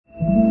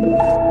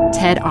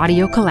TED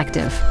Audio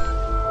Collective.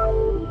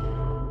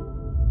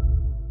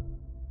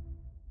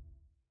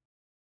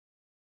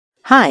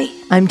 Hi,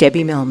 I'm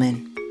Debbie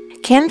Millman.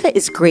 Canva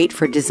is great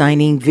for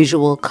designing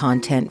visual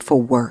content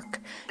for work,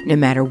 no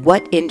matter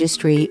what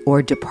industry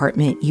or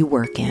department you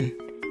work in.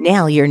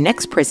 Nail your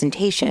next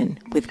presentation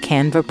with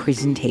Canva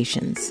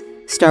Presentations.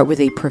 Start with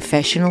a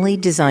professionally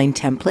designed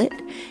template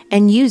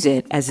and use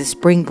it as a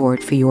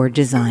springboard for your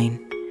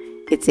design.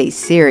 It's a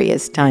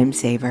serious time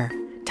saver.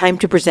 Time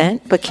to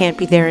present but can't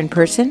be there in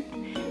person?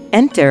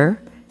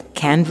 Enter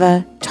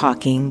Canva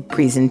Talking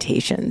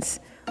Presentations.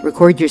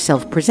 Record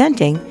yourself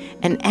presenting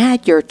and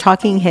add your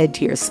talking head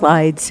to your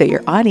slides so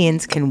your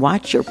audience can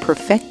watch your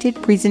perfected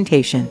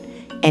presentation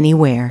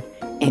anywhere,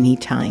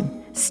 anytime.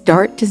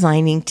 Start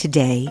designing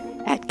today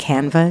at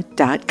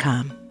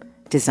canva.com.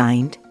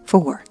 Designed for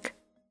work.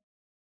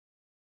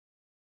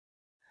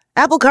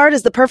 Apple Card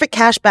is the perfect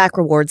cashback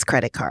rewards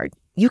credit card.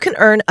 You can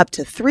earn up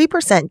to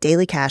 3%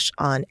 daily cash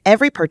on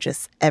every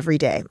purchase every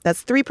day.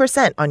 That's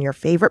 3% on your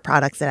favorite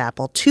products at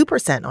Apple,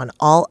 2% on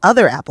all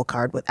other Apple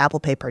Card with Apple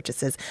Pay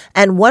purchases,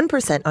 and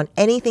 1% on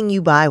anything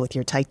you buy with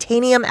your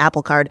titanium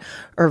Apple Card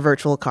or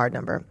virtual card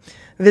number.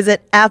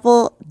 Visit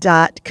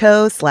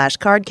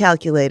apple.co/card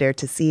calculator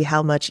to see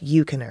how much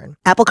you can earn.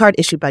 Apple Card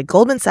issued by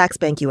Goldman Sachs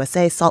Bank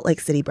USA, Salt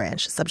Lake City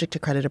branch. Subject to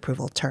credit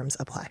approval. Terms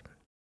apply.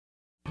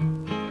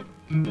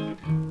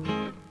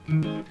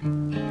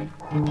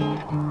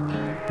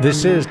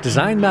 This is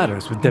Design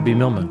Matters with Debbie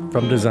Millman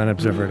from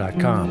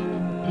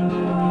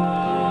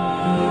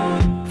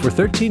DesignObserver.com. For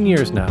 13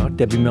 years now,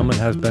 Debbie Millman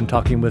has been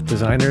talking with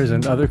designers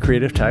and other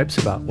creative types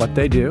about what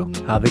they do,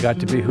 how they got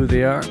to be who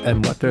they are,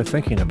 and what they're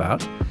thinking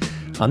about.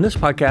 On this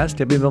podcast,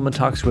 Debbie Millman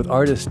talks with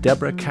artist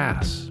Deborah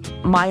Cass.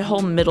 My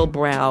whole middle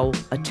brow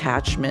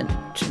attachment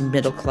to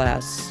middle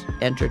class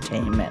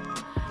entertainment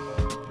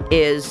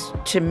is,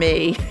 to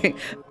me,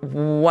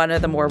 one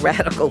of the more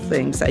radical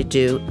things I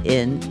do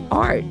in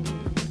art.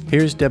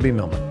 Here's Debbie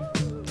Millman.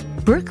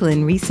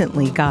 Brooklyn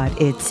recently got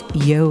its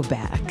yo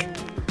back.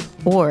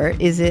 Or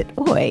is it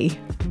oi?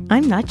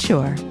 I'm not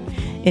sure.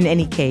 In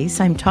any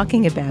case, I'm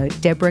talking about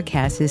Deborah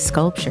Cass's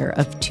sculpture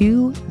of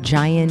two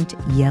giant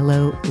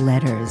yellow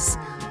letters,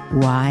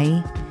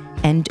 Y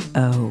and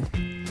O.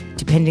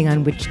 Depending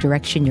on which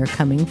direction you're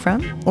coming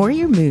from or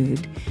your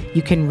mood,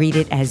 you can read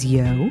it as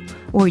yo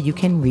or you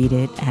can read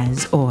it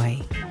as oi.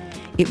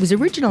 It was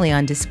originally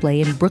on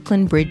display in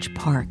Brooklyn Bridge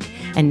Park,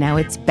 and now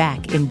it's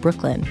back in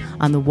Brooklyn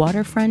on the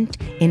waterfront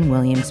in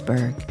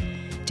Williamsburg.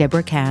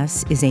 Deborah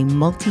Cass is a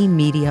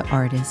multimedia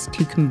artist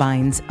who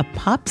combines a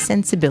pop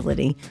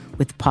sensibility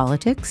with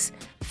politics,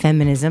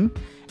 feminism,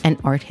 and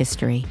art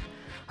history.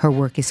 Her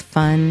work is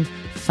fun,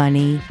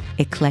 funny,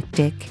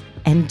 eclectic,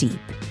 and deep.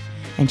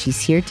 And she's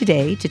here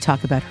today to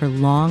talk about her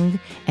long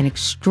and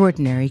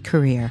extraordinary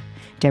career.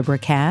 Deborah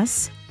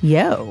Cass,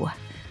 yo.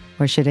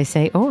 Or should I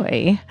say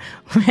oi?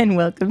 And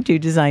welcome to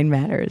Design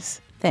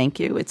Matters. Thank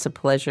you. It's a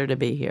pleasure to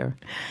be here.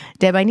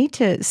 Deb, I need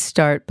to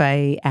start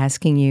by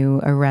asking you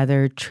a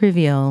rather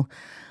trivial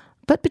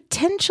but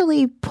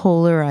potentially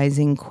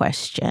polarizing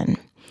question.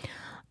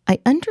 I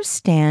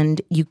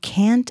understand you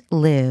can't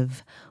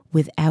live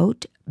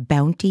without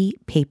Bounty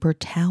paper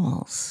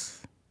towels.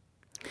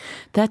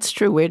 That's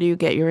true. Where do you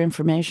get your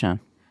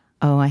information?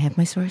 Oh, I have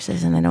my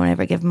sources and I don't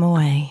ever give them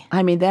away.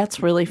 I mean,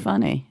 that's really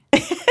funny.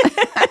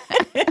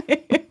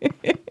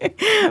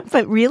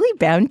 But really,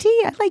 Bounty?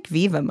 I like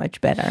Viva much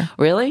better.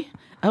 Really?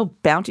 Oh,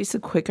 Bounty's a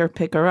quicker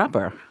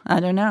picker-upper. I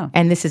don't know.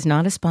 And this is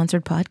not a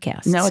sponsored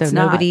podcast. No, it's so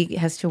not. Nobody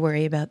has to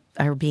worry about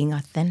our being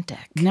authentic.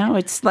 No,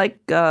 it's like,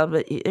 I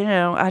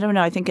don't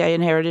know. I think I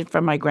inherited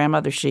from my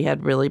grandmother. She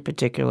had really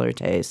particular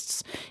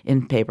tastes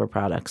in paper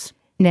products.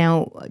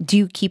 Now, do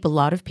you keep a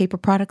lot of paper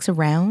products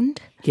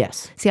around?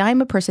 Yes. See, I'm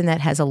a person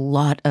that has a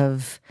lot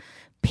of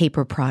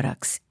paper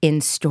products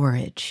in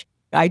storage.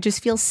 I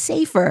just feel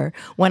safer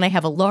when I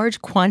have a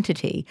large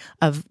quantity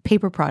of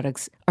paper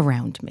products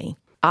around me.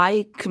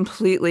 I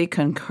completely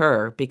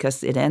concur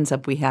because it ends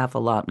up we have a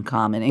lot in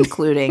common,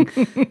 including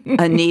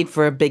a need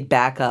for a big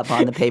backup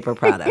on the paper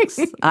products.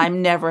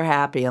 I'm never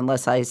happy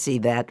unless I see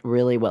that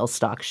really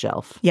well-stocked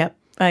shelf. Yep,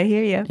 I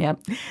hear you. Yep.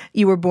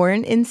 You were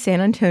born in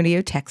San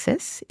Antonio,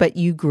 Texas, but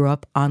you grew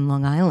up on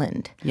Long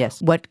Island. Yes.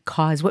 What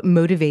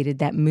motivated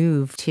that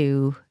move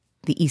to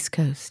the East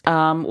Coast?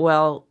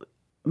 Well,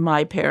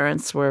 my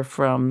parents were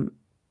from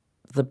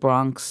the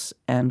Bronx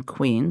and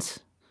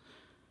Queens.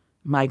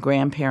 My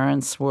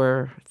grandparents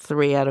were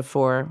 3 out of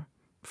 4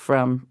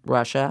 from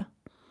Russia,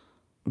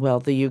 well,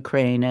 the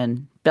Ukraine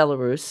and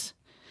Belarus.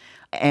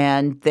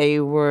 And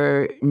they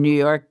were New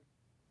York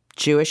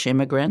Jewish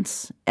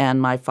immigrants. And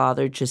my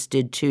father just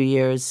did 2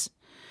 years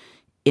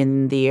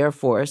in the Air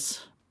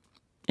Force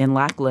in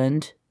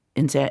Lackland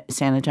in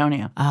San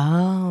Antonio.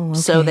 Oh, okay.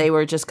 So they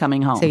were just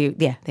coming home. So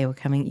they were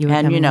coming.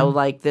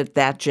 Like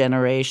that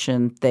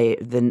generation,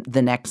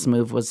 the next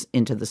move was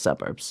into the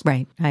suburbs.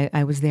 Right.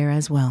 I was there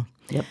as well.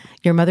 Yep.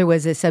 Your mother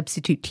was a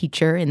substitute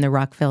teacher in the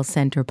Rockville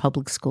Center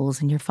Public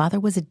Schools, and your father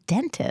was a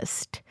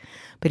dentist.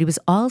 but he was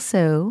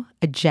also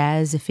a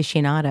jazz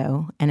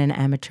aficionado and an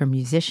amateur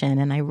musician.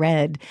 And I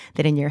read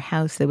that in your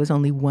house there was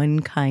only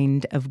one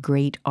kind of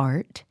great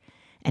art,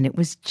 and it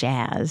was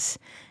jazz.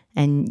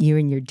 And you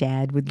and your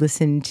dad would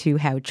listen to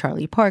how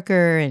Charlie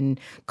Parker and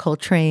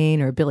Coltrane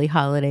or Billie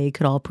Holiday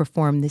could all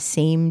perform the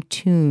same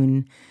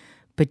tune,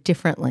 but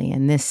differently.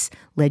 And this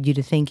led you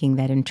to thinking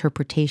that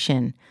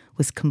interpretation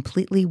was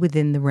completely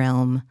within the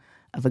realm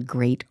of a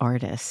great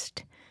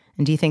artist.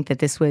 And do you think that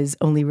this was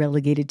only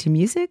relegated to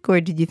music, or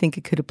did you think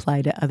it could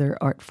apply to other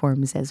art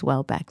forms as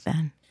well back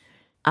then?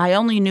 I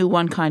only knew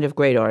one kind of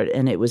great art,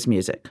 and it was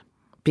music,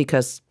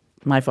 because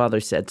my father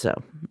said so.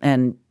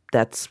 And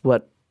that's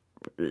what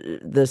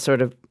the sort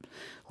of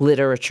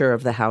literature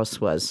of the house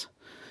was.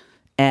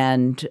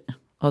 And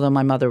although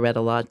my mother read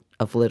a lot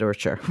of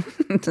literature,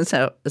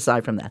 so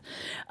aside from that.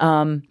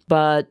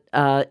 But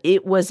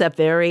it was a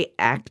very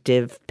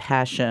active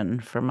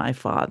passion for my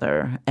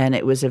father, and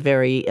it was a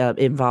very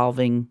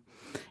involving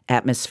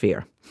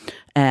atmosphere.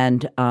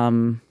 And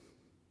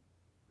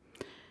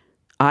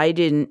I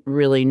didn't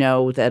really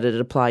know that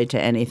it applied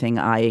to anything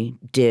I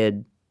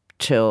did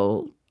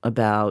till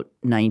about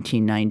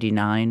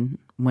 1999,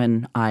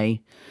 when I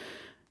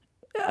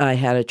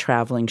had a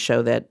traveling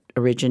show that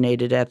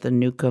originated at the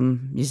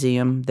Newcomb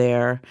Museum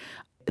there.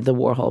 The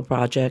Warhol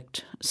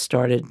Project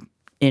started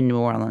in New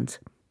Orleans,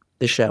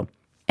 the show.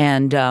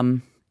 And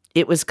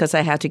it was because I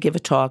had to give a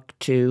talk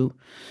to,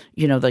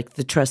 like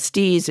the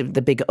trustees of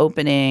the big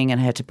opening, and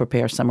I had to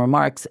prepare some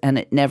remarks. And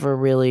it never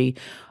really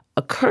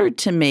occurred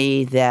to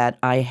me that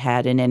I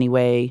had in any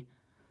way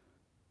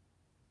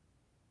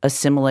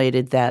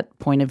assimilated that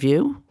point of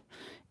view.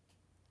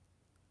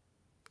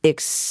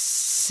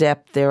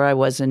 Except there I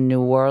was in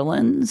New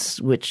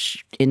Orleans,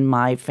 which in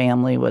my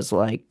family was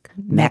like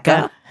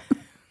Mecca.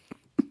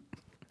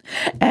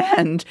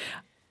 And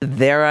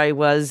there I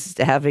was,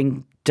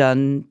 having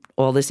done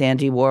all this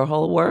Andy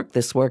Warhol work,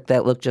 this work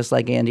that looked just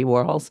like Andy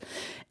Warhol's.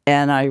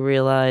 And I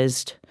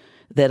realized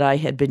that I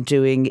had been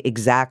doing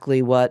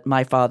exactly what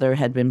my father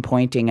had been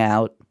pointing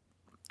out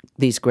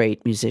these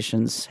great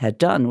musicians had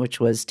done,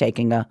 which was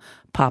taking a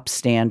pop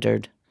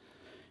standard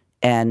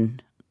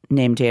and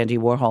named Andy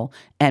Warhol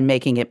and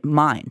making it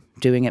mine,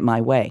 doing it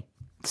my way.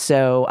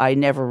 So I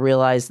never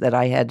realized that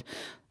I had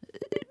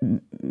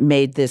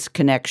made this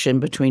connection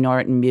between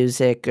art and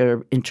music,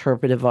 or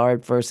interpretive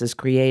art versus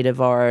creative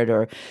art,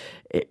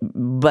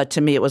 but to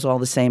me it was all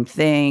the same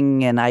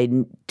thing, and I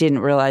didn't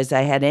realize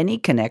I had any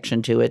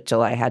connection to it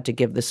till I had to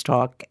give this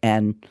talk,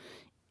 and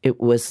it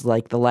was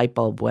like the light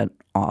bulb went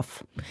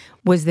off.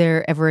 Was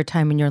there ever a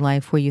time in your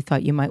life where you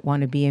thought you might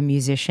want to be a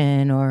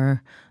musician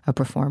or a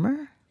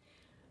performer?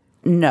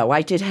 No,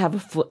 I did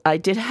have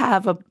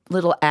a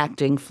little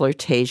acting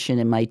flirtation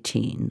in my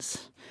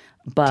teens.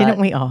 But didn't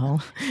we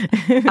all?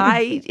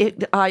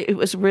 It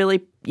was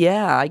really,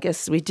 yeah, I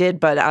guess we did.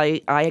 But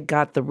I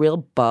got the real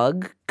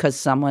bug because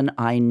someone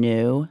I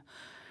knew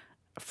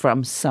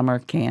from summer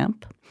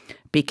camp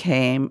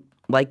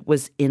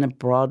was in a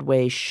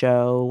Broadway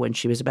show when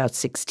she was about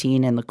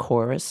 16 in the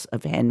chorus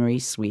of Henry,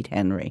 Sweet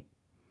Henry.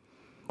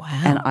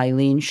 Wow. And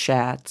Eileen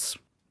Schatz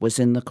was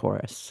in the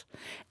chorus.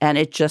 And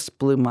it just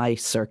blew my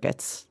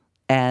circuits.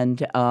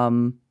 And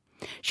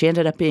she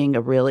ended up being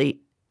a really,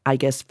 I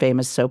guess,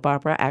 famous soap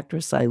opera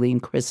actress, Eileen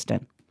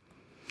Kristen.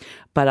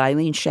 But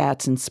Eileen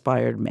Schatz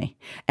inspired me.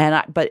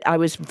 But I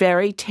was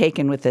very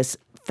taken with this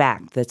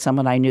fact that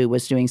someone I knew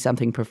was doing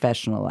something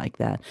professional like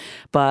that.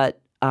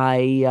 But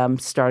I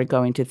started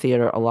going to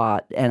theater a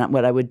lot. And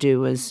what I would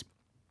do is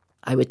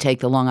I would take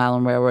the Long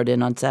Island Railroad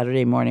in on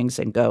Saturday mornings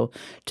and go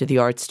to the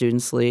Art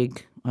Students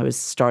League. I was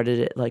started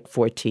at like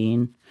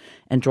 14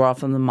 and draw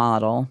from the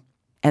model.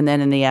 And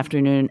then in the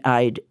afternoon,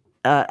 I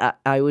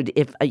would,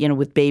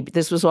 with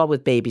this was all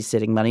with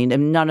babysitting money,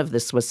 and none of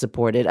this was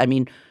supported. I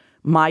mean,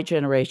 my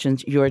generation,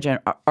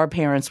 our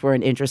parents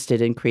weren't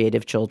interested in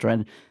creative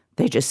children.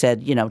 They just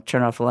said,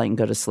 turn off the light and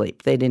go to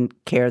sleep. They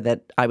didn't care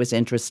that I was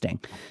interesting,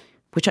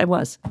 which I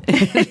was.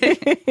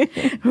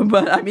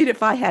 But I mean,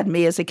 if I had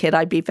me as a kid,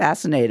 I'd be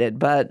fascinated.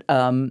 But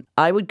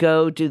I would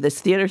go do this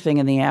theater thing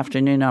in the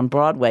afternoon on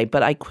Broadway,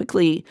 but I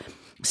quickly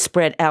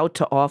spread out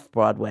to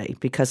off-Broadway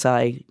because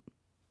I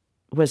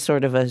was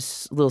sort of a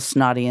little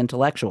snotty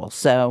intellectual.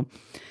 So,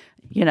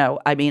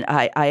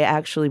 I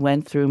actually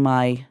went through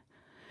my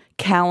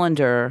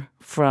calendar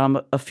from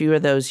a few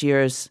of those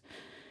years.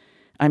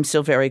 I'm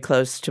still very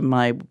close to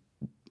my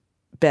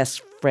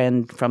best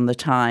friend from the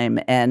time.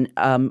 And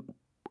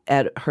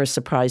at her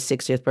surprise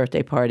 60th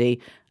birthday party,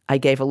 I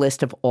gave a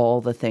list of all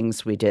the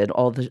things we did,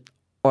 all the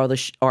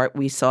art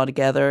we saw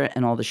together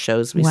and all the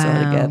shows we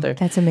saw together.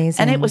 That's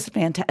amazing. And it was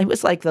fantastic. It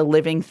was like the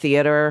living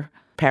theater,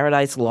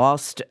 Paradise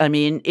Lost. I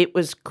mean, it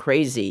was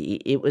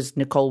crazy. It was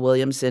Nicole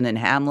Williamson and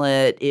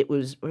Hamlet. It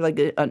was like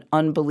an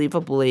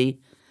unbelievably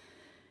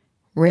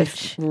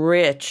rich.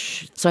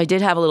 So I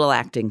did have a little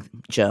acting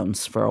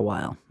Jones for a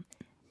while.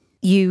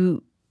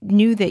 You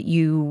knew that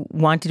you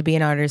wanted to be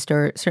an artist,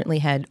 or certainly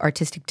had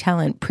artistic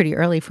talent pretty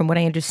early. From what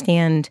I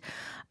understand,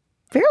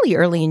 fairly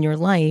early in your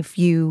life,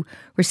 you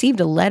received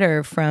a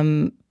letter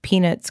from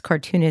Peanuts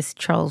cartoonist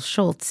Charles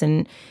Schulz,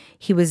 and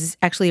he was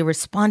actually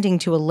responding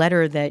to a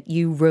letter that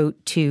you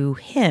wrote to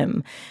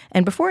him.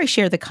 And before I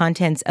share the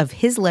contents of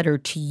his letter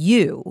to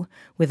you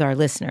with our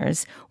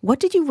listeners, what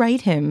did you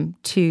write him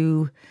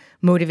to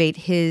motivate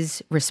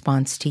his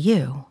response to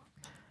you?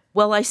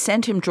 Well, I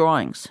sent him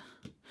drawings.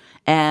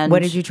 And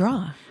what did you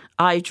draw?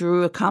 I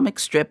drew a comic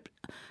strip,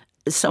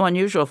 so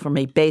unusual for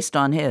me, based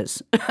on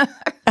his.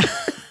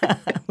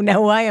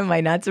 Now, why am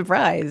I not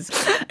surprised?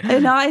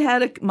 And I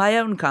had my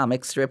own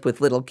comic strip with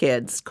little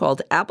kids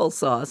called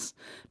Applesauce,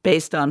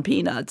 based on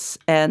Peanuts.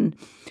 And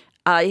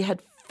I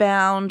had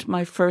found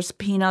my first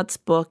Peanuts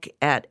book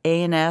at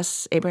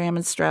A&S, Abraham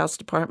and Straus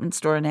department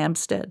store in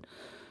Hampstead.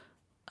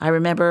 I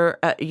remember,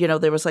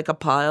 there was like a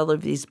pile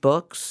of these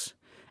books.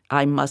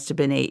 I must have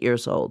been 8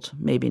 years old,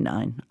 maybe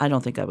 9. I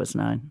don't think I was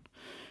 9.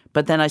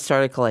 But then I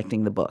started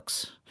collecting the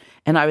books.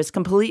 And I was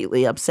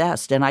completely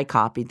obsessed, and I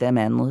copied them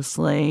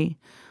endlessly.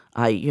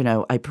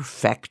 I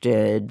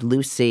perfected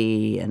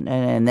Lucy, and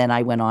then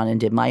I went on and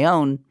did my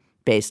own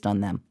based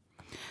on them.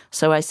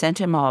 So I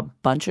sent him a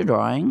bunch of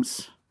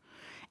drawings,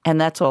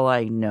 and that's all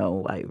I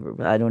know.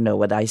 I don't know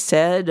what I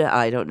said.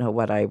 I don't know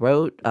what I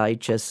wrote. I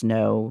just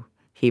know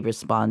he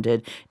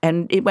responded.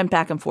 And it went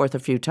back and forth a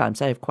few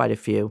times. I have quite a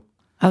few.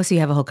 Oh, so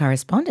you have a whole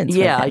correspondence with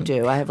him. Yeah, I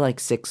do. I have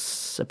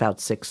about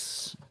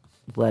six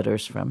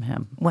letters from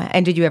him. Wow.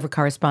 And did you ever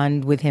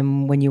correspond with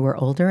him when you were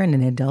older and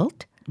an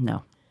adult?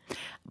 No.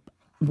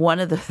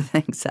 One of the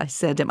things I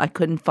said to him, I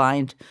couldn't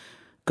find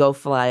Go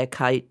Fly a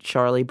Kite,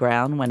 Charlie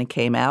Brown, when it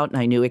came out, and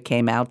I knew it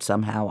came out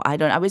somehow.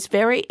 I was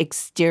very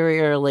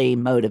exteriorly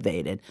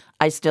motivated.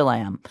 I still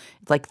am.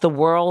 Like, the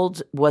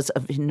world was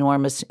of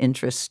enormous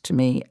interest to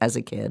me as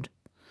a kid.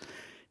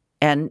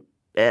 And,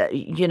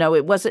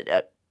 it wasn't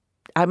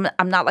I'm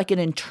not like an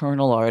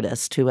internal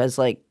artist who has,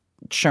 like,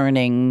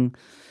 churning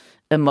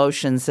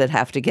emotions that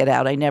have to get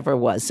out. I never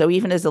was. So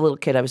even as a little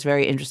kid, I was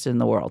very interested in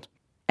the world.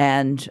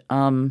 And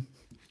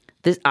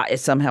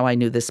somehow I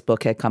knew this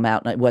book had come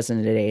out, and it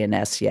wasn't at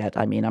A&S yet.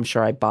 I mean, I'm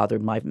sure I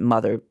bothered my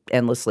mother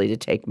endlessly to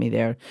take me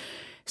there.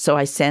 So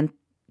I sent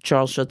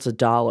Charles Schulz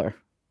 $1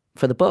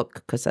 for the book,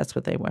 because that's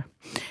what they were.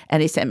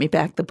 And he sent me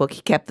back the book.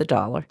 He kept the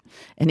 $1.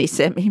 And he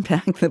sent me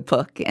back the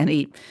book, and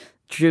he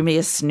drew me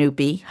a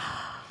Snoopy.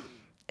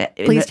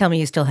 Please tell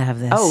me you still have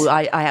this. Oh,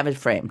 I have it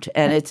framed.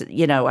 And it's,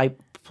 I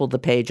pulled the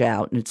page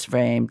out, and it's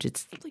framed.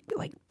 It's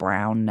like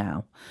brown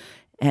now.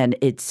 And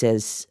it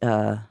says,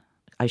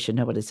 I should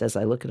know what it says.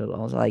 I look at it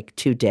all. It's like,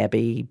 to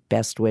Debbie,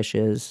 best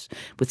wishes,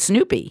 with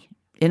Snoopy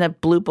in a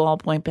blue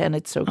ballpoint pen.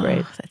 It's so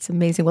great. Oh, that's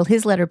amazing. Well,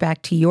 his letter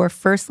back to your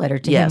first letter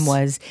to him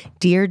was,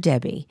 Dear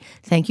Debbie,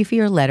 thank you for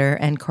your letter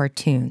and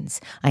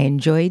cartoons. I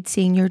enjoyed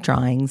seeing your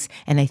drawings,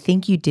 and I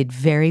think you did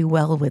very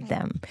well with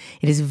them.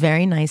 It is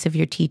very nice of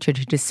your teacher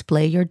to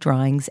display your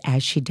drawings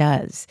as she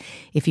does.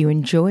 If you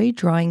enjoy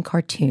drawing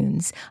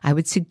cartoons, I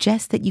would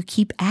suggest that you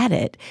keep at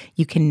it.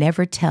 You can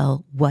never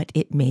tell what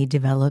it may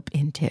develop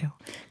into.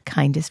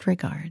 Kindest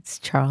regards,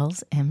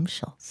 Charles M.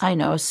 Schulz. I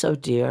know, so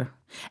dear.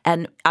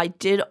 And I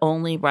did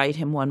only write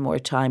him one more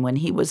time when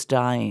he was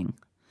dying.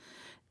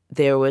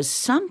 There was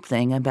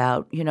something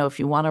about, if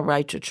you want to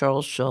write to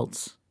Charles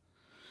Schulz,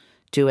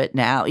 do it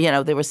now.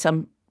 There was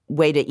some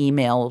way to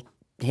email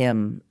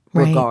him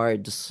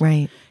regards.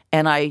 Right.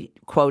 And I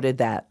quoted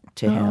that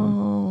to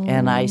him.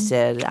 And I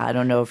said, I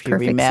don't know if you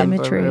Perfect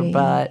remember, symmetry.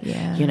 but,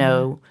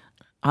 Yeah.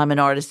 I'm an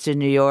artist in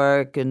New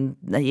York, and,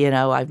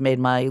 I've made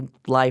my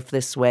life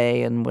this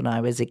way. And when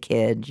I was a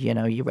kid,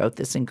 you wrote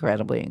this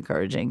incredibly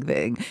encouraging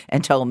thing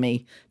and told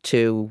me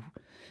to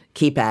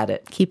keep at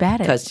it. Keep at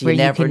it. Because you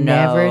never can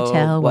know never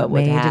tell what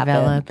would may happen.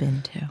 develop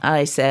into.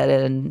 I said,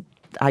 and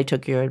I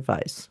took your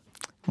advice.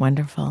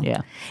 Wonderful.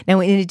 Yeah. Now,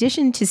 in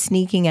addition to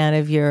sneaking out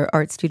of your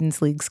Art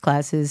Students League's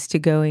classes to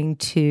going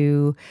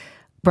to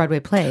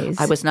Broadway plays.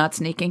 I was not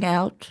sneaking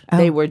out. Oh.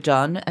 They were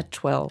done at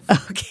 12.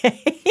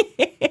 Okay.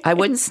 I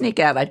wouldn't sneak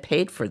out. I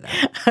paid for them.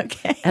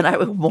 Okay. And I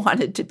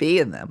wanted to be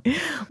in them.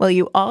 Well,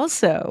 you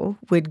also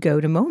would go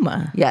to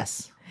MoMA.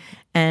 Yes.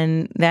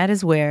 And that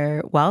is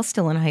where, while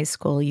still in high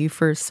school, you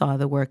first saw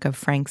the work of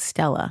Frank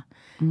Stella.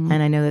 Mm-hmm.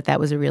 And I know that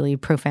was a really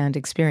profound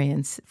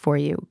experience for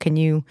you. Can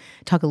you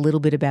talk a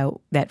little bit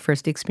about that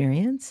first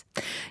experience?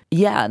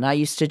 Yeah, and I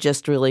used to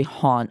just really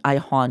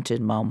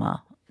haunted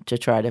MoMA to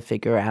try to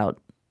figure out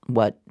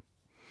what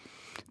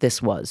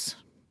this was,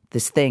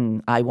 this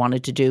thing I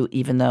wanted to do,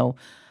 even though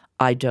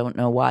I don't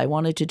know why I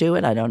wanted to do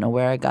it. I don't know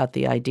where I got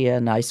the idea,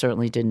 and I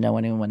certainly didn't know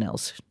anyone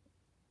else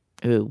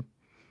who.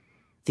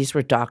 These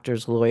were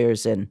doctors,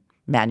 lawyers, and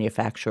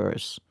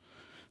manufacturers.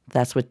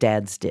 That's what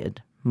dads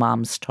did.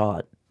 Moms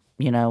taught.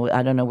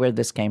 I don't know where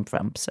this came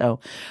from. So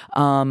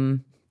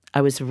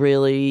I was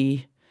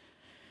really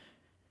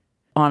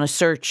on a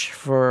search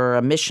for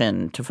a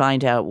mission to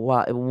find out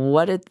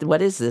what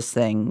is this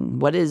thing?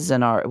 What is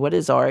art? What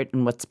is art,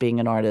 and what's being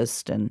an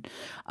artist? And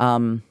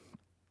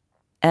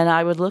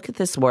I would look at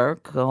this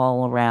work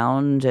all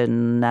around,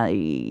 and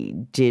I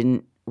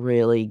didn't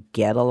really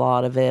get a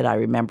lot of it. I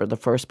remember the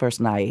first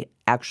person I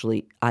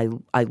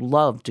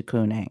loved de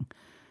Kooning.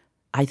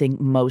 I think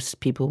most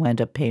people who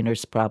end up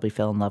painters probably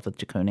fell in love with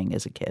de Kooning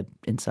as a kid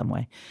in some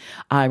way.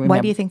 Why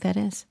do you think that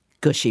is?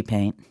 Gushy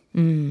paint.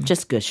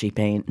 Just gushy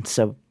paint.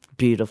 So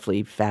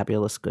beautifully,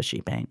 fabulous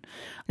gushy paint.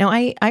 Now,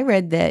 I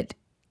read that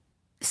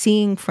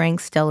seeing Frank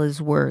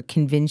Stella's work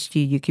convinced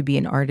you could be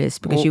an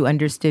artist because you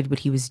understood what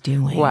he was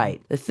doing.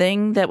 Right. The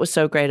thing that was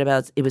so great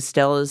about it was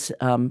Stella's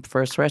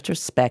first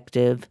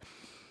retrospective.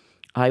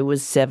 I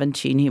was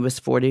 17. He was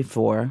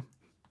 44.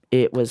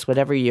 It was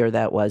whatever year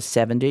that was,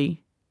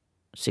 70,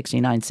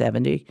 69,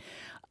 70.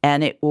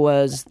 And it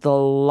was the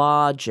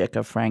logic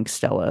of Frank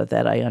Stella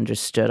that I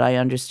understood. I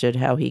understood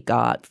how he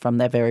got from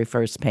that very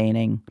first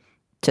painting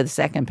to the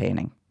second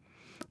painting,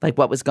 like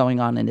what was going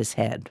on in his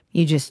head.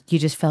 You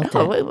just felt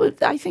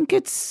it. I think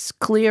it's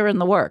clear in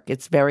the work.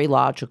 It's very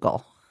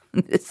logical.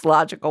 It's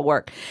logical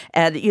work.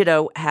 And,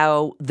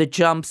 how the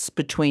jumps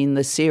between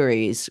the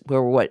series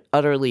were what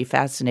utterly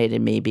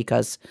fascinated me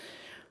because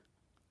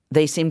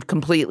they seemed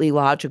completely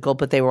logical,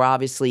 but they were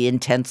obviously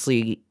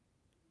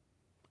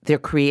they're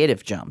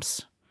creative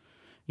jumps.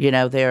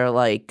 They're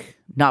like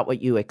not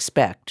what you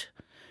expect,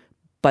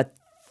 but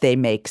they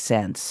make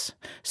sense.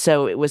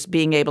 So it was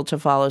being able to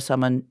follow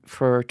someone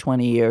for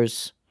 20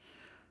 years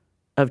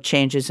of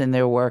changes in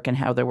their work and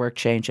how their work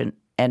changed.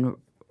 And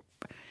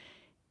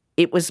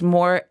it was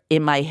more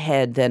in my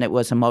head than it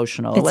was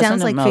emotional. It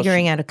sounds like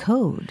figuring out a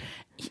code.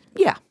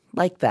 Yeah,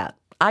 like that.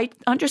 I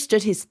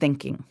understood his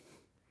thinking.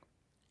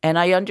 And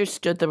I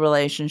understood the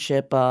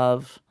relationship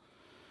of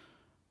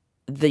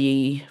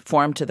the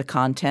form to the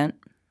content,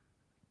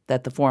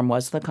 that the form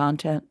was the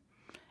content.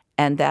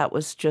 And that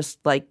was just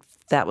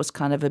that was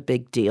kind of a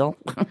big deal.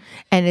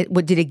 And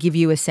did it give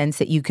you a sense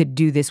that you could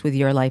do this with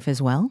your life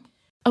as well?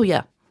 Oh,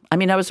 yeah. I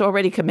mean, I was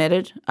already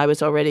committed. I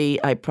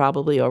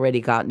probably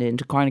already gotten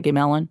into Carnegie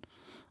Mellon.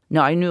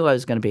 No, I knew I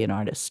was going to be an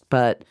artist,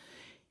 but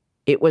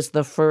it was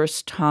the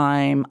first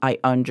time I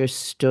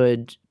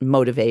understood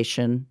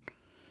motivation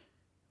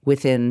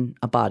within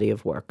a body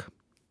of work.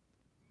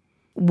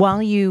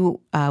 While you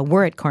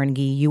were at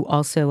Carnegie, you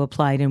also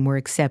applied and were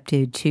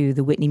accepted to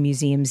the Whitney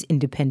Museum's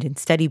Independent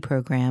Study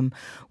Program,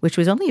 which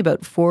was only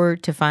about 4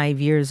 to 5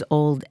 years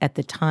old at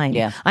the time.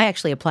 Yeah. I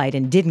actually applied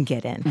and didn't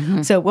get in.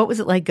 Mm-hmm. So what was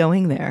it like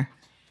going there?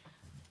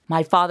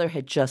 My father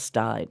had just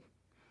died.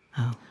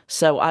 Oh.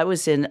 So I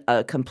was in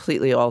a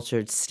completely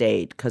altered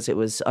state because it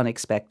was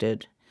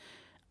unexpected.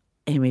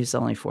 And he was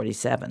only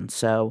 47.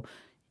 So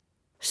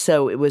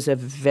it was a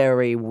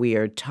very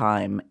weird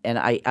time. And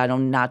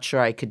I'm not sure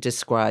I could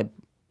describe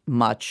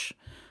much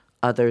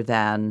other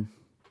than,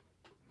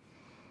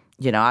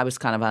 I was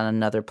kind of on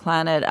another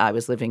planet. I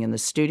was living in the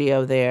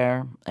studio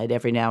there. I'd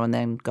every now and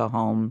then go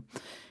home.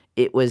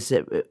 It was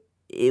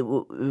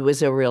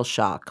a real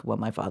shock when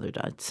my father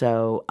died.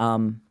 So,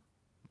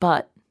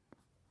 but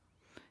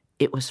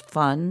it was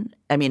fun.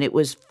 I mean, it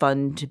was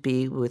fun to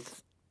be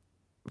with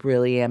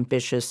really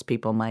ambitious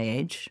people my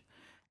age.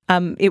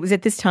 It was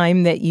at this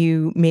time that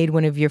you made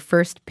one of your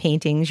first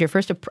paintings. Your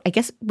first, I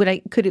guess, would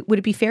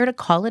it be fair to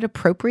call it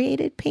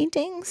appropriated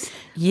paintings?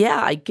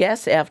 Yeah, I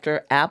guess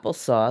after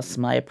Applesauce,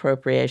 my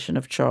appropriation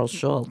of Charles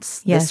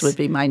Schulz. Yes. This would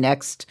be my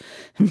next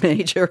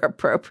major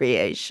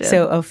appropriation.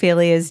 So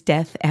Ophelia's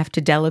Death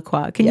After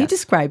Delacroix. Can you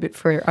describe it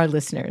for our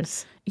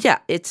listeners? Yeah,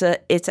 it's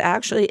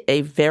actually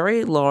a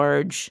very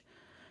large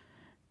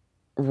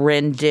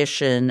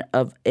rendition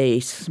of a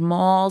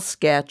small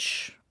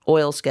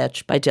oil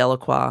sketch by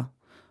Delacroix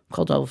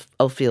called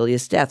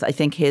Ophelia's Death. I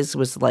think his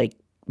was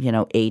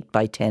 8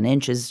 by 10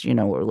 inches,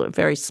 a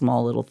very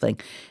small little thing.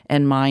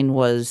 And mine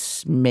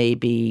was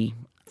maybe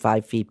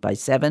 5 feet by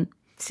 7.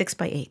 6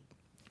 by 8.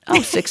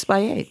 Oh, 6 by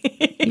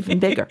 8. Even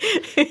bigger.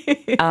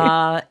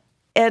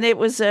 And it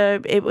was a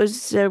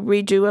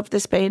redo of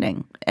this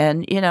painting.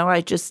 And,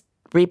 I just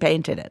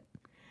repainted it.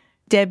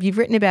 Deb, you've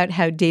written about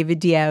how David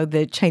Diao,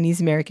 the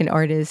Chinese-American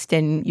artist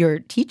and your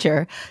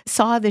teacher,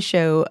 saw the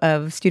show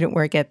of student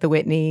work at the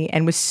Whitney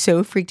and was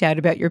so freaked out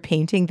about your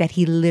painting that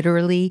he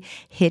literally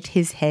hit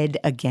his head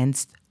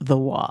against the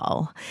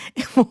wall.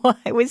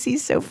 Why was he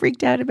so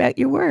freaked out about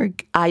your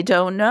work? I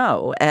don't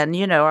know. And,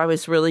 I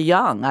was really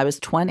young. I was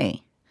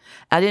 20.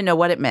 I didn't know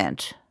what it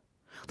meant.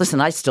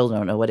 Listen, I still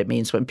don't know what it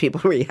means when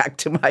people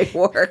react to my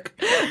work,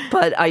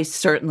 but I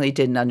certainly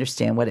didn't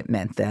understand what it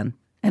meant then.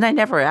 And I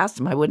never asked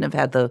him. I wouldn't have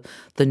had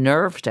the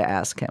nerve to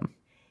ask him.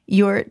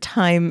 Your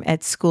time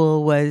at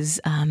school was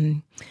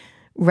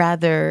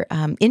rather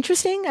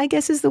interesting, I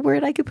guess is the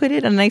word I could put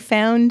it. And I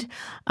found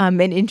an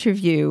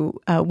interview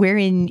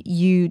wherein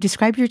you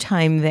described your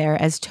time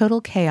there as total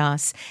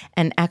chaos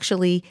and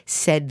actually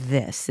said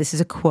this. This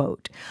is a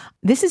quote.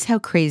 "This is how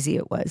crazy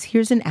it was.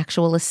 Here's an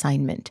actual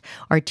assignment.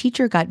 Our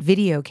teacher got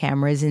video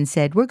cameras and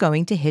said, we're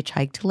going to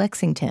hitchhike to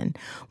Lexington.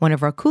 One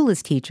of our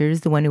coolest teachers,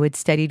 the one who had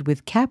studied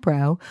with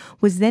Caprow,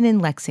 was then in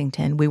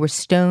Lexington. We were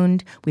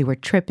stoned. We were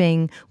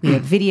tripping. We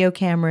had video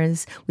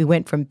cameras. We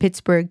went from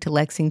Pittsburgh to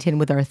Lexington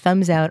with our thumbs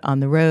comes out on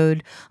the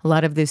road. A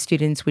lot of those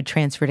students would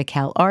transfer to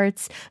Cal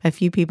Arts. A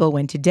few people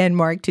went to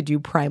Denmark to do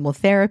primal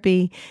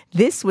therapy.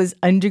 This was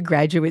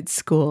undergraduate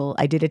school.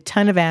 I did a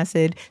ton of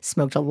acid,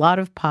 smoked a lot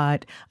of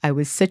pot. I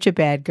was such a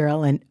bad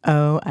girl, and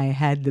oh, I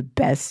had the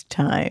best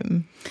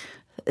time.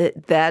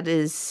 That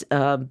is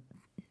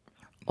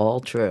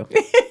all true.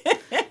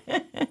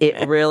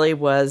 It really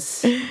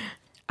was.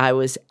 I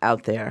was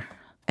out there,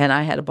 and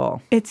I had a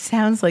ball. It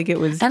sounds like it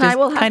was just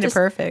kind of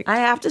perfect. I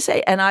have to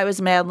say, and I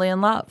was madly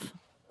in love.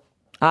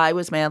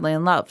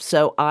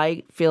 So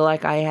I feel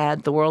like I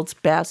had the world's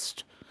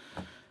best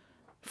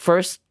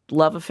first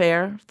love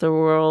affair, the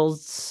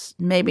world's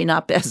maybe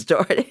not best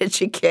art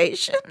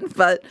education,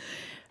 but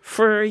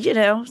for,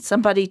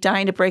 somebody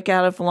dying to break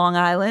out of Long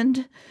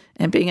Island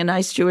and being a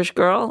nice Jewish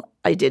girl,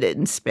 I did it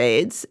in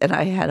spades, and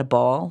I had a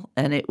ball,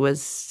 and it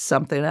was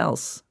something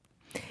else.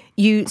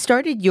 You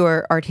started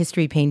your art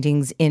history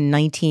paintings in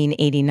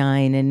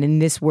 1989, and in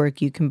this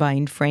work you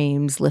combined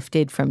frames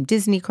lifted from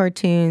Disney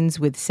cartoons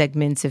with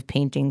segments of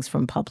paintings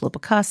from Pablo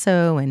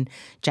Picasso and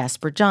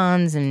Jasper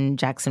Johns and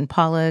Jackson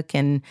Pollock.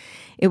 And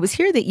it was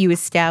here that you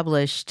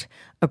established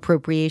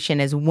appropriation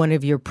as one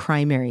of your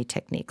primary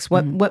techniques.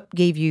 What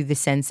gave you the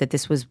sense that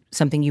this was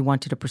something you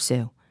wanted to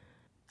pursue?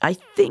 I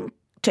think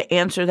to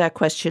answer that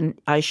question,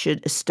 I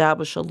should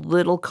establish a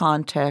little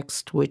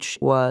context, which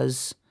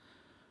was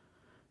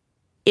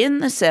in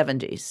the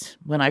 70s,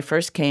 when I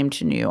first came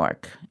to New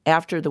York,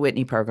 after the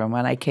Whitney program,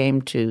 when I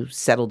came to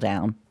settle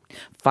down,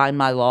 find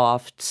my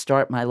loft,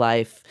 start my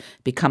life,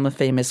 become a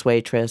famous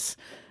waitress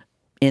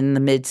in the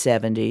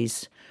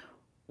mid-70s,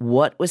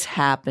 what was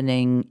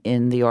happening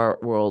in the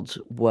art world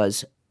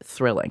was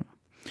thrilling.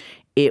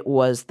 It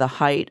was the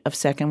height of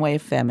second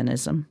wave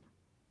feminism.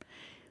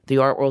 The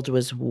art world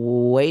was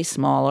way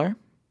smaller.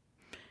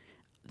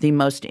 The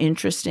most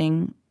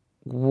interesting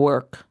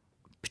work,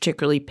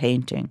 particularly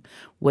painting,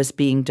 was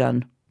being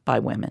done by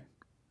women.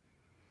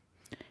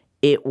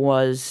 It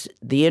was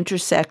the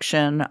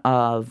intersection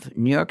of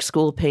New York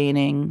school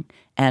painting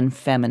and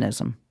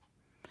feminism.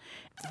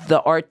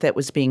 The art that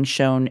was being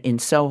shown in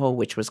Soho,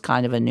 which was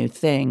kind of a new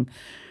thing,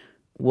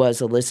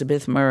 was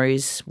Elizabeth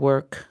Murray's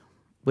work,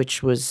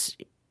 which was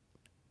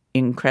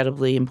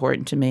incredibly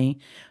important to me.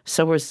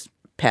 So was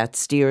Pat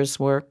Steer's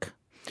work,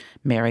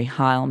 Mary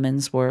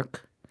Heilman's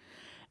work,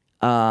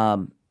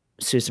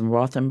 Susan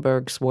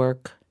Rothenberg's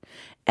work.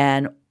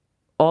 And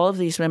all of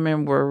these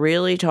women were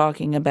really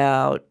talking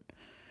about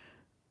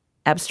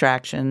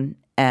abstraction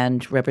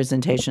and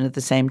representation at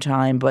the same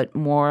time, but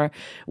more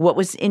what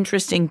was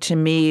interesting to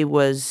me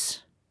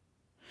was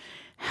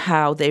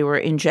how they were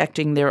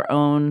injecting their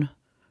own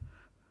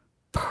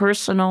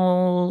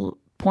personal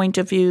point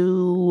of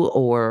view,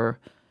 or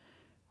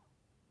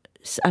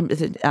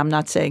I'm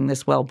not saying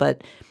this well,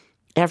 but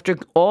after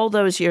all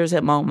those years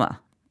at MoMA,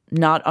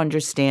 not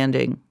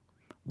understanding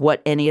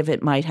what any of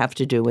it might have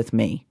to do with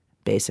me,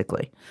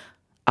 basically.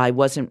 I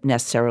wasn't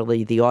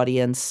necessarily the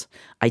audience.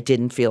 I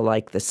didn't feel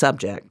like the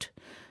subject.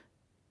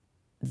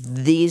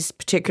 These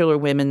particular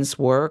women's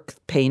work,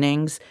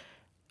 paintings,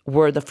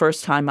 were the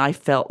first time I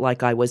felt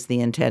like I was the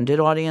intended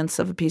audience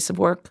of a piece of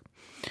work.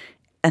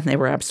 And they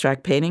were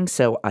abstract paintings,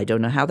 so I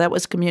don't know how that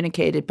was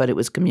communicated, but it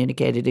was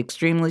communicated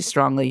extremely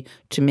strongly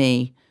to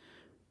me,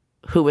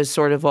 who was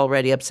sort of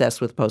already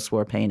obsessed with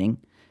post-war painting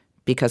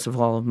because of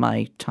all of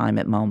my time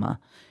at MoMA.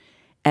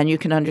 And you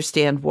can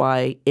understand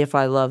why, if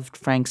I loved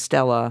Frank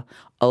Stella,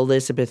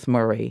 Elizabeth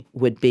Murray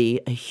would be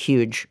a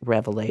huge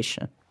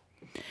revelation.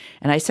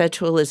 And I said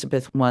to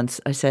Elizabeth once,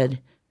 I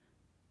said,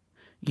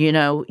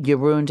 you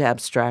ruined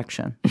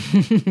abstraction.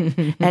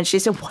 And she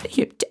said,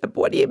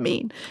 what do you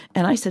mean?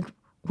 And I said,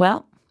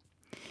 well,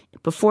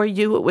 before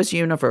you, it was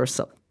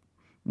universal.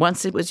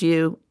 Once it was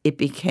you, it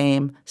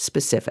became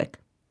specific.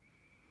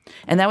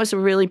 And that was a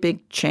really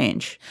big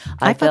change.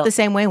 I felt the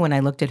same way when I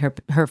looked at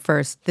her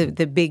first,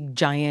 the big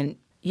giant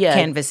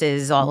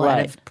canvases all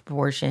out of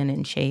proportion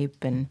and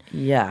shape. And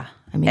yeah.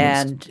 I mean,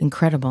 it was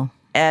incredible.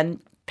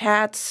 And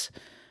Pat's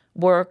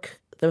work,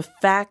 the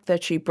fact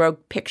that she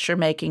broke picture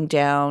making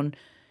down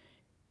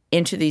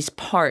into these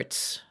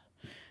parts.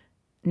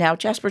 Now,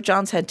 Jasper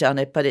Johns had done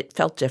it, but it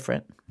felt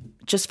different.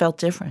 It just felt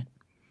different.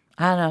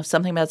 I don't know,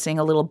 something about seeing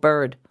a little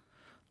bird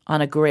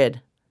on a grid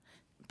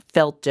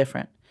felt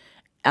different.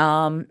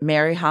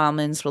 Mary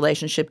Heilman's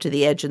relationship to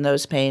the edge in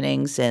those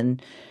paintings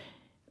and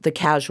the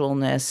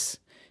casualness,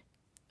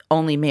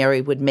 only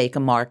Mary would make a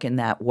mark in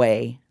that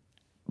way,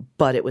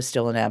 but it was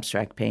still an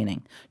abstract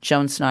painting.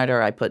 Joan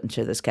Snyder I put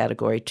into this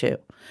category too,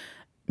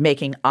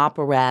 making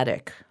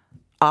operas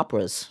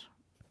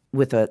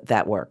with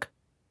that work.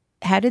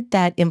 How did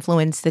that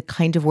influence the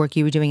kind of work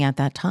you were doing at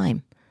that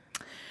time?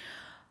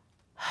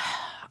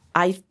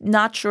 I'm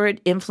not sure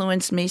it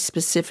influenced me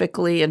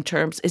specifically in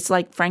terms. It's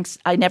like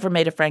I never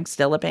made a Frank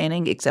Stella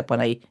painting except when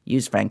I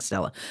used Frank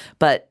Stella.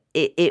 But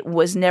it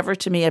was never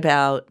to me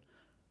about,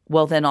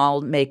 well, then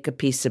I'll make a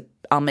piece of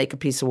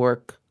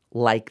work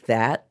like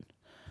that.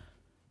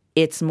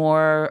 It's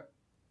more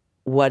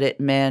what it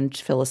meant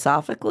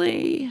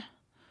philosophically,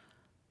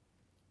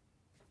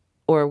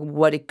 or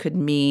what it could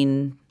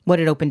mean What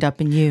it opened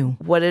up in you.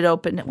 What it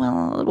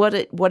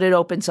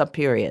opens up,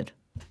 period,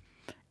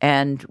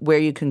 and where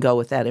you can go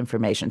with that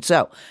information.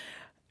 So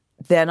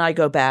then I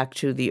go back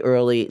to the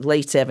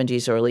late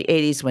 70s, early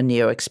 80s when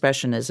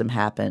Neo-Expressionism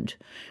happened,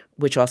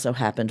 which also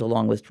happened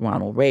along with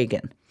Ronald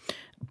Reagan.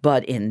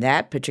 But in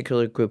that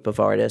particular group of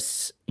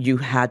artists, you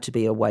had to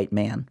be a white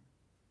man.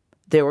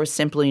 There were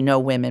simply no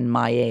women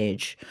my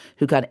age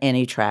who got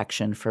any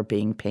traction for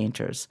being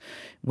painters.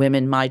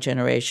 Women my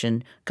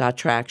generation got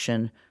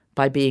traction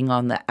by being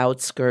on the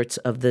outskirts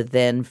of the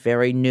then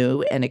very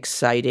new and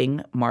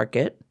exciting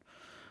market,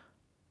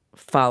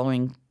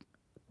 following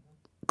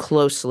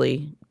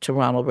closely to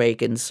Ronald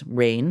Reagan's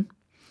reign,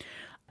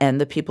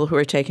 and the people who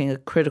are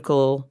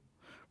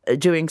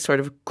doing sort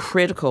of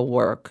critical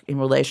work in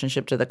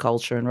relationship to the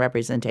culture and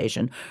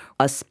representation.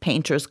 Us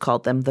painters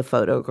called them the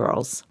photo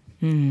girls.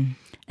 Mm.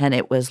 And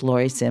it was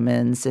Laurie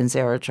Simmons and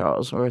Sarah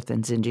Charlesworth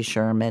and Cindy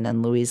Sherman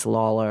and Louise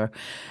Lawler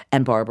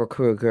and Barbara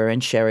Kruger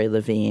and Sherry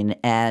Levine.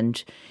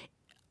 And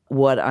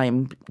what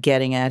I'm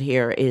getting at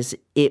here is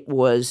it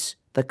was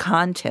the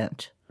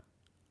content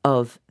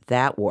of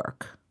that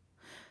work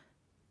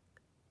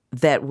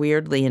that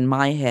weirdly in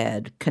my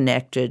head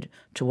connected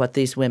to what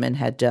these women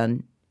had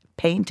done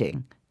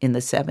painting in the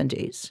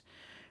 70s,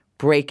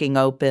 breaking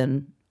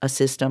open a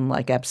system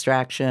like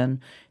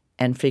abstraction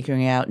and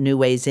figuring out new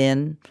ways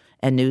in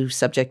and new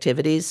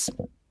subjectivities,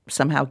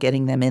 somehow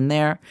getting them in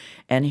there.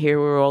 And here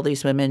were all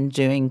these women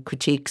doing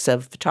critiques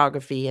of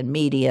photography and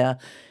media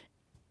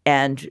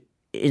and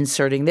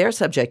inserting their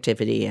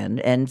subjectivity in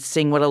and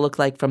seeing what it looked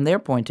like from their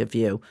point of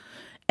view.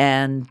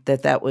 And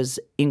that was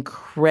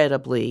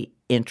incredibly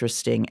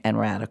interesting and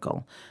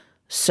radical.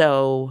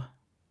 So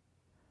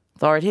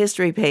the art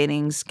history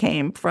paintings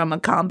came from a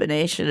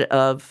combination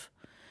of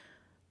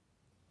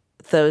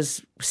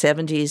those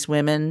 70s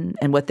women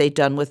and what they'd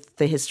done with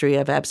the history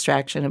of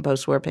abstraction and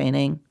post-war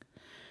painting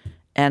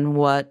and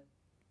what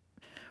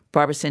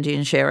Barbara, Cindy,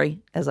 and Sherry,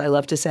 as I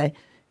love to say,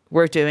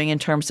 were doing in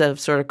terms of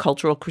sort of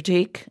cultural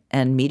critique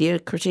and media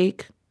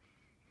critique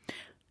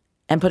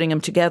and putting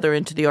them together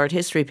into the art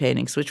history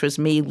paintings, which was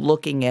me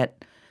looking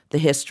at the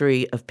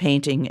history of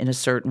painting in a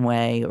certain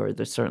way, or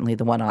certainly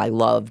the one I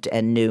loved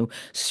and knew,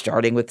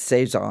 starting with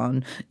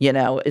Cezanne,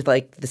 it's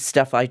like the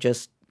stuff I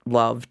just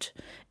loved,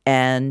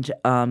 and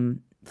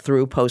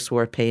through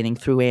post-war painting,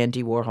 through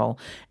Andy Warhol,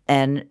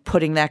 and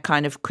putting that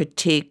kind of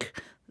critique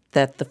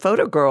that the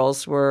photo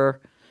girls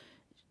were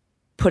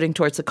putting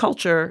towards the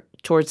culture,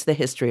 towards the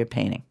history of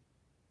painting.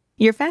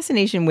 Your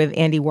fascination with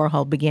Andy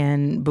Warhol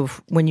began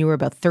when you were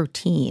about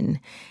 13,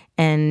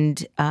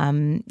 and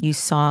you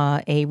saw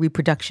a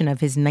reproduction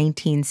of his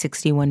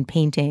 1961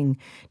 painting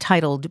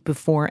titled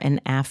Before and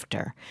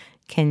After.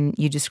 Can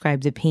you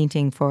describe the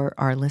painting for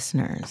our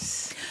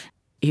listeners?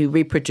 He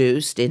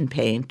reproduced in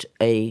paint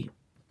a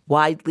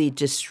widely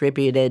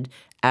distributed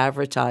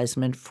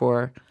advertisement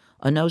for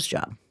a nose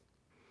job.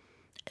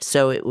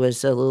 So it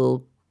was a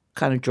little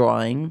kind of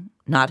drawing,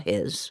 not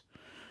his,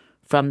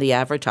 from the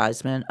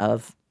advertisement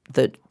of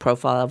the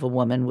profile of a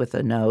woman with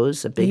a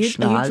nose, a big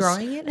schnoz. Are you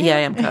drawing it now? Yeah, I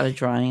am kind of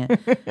drawing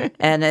it.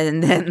 and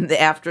then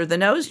after the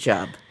nose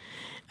job.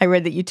 I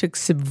read that you took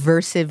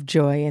subversive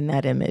joy in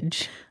that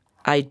image.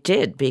 I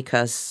did,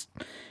 because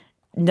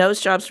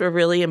nose jobs were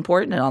really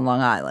important on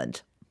Long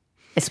Island.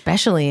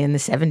 Especially in the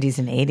 70s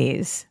and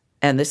 80s.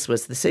 And this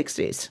was the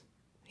 60s.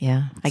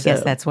 Yeah, I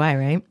guess that's why,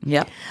 right?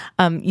 Yep.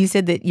 You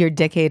said that your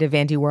decade of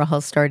Andy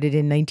Warhol started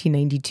in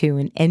 1992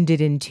 and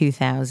ended in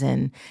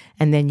 2000,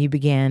 and then you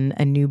began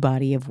a new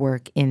body of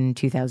work in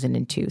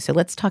 2002. So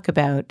let's talk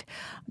about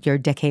your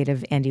decade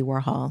of Andy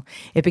Warhol.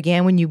 It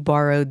began when you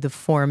borrowed the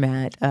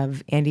format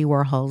of Andy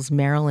Warhol's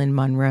Marilyn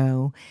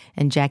Monroe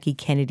and Jackie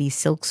Kennedy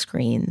silk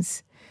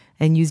screens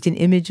and used an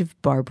image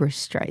of Barbra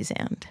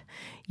Streisand.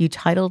 You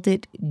titled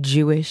it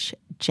Jewish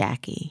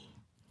Jackie.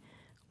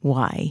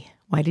 Why?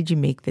 Why did you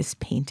make this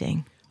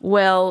painting?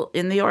 Well,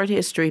 in the art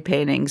history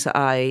paintings,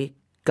 I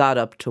got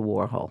up to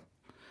Warhol,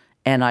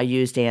 and I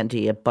used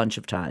Andy a bunch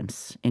of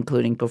times,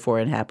 including Before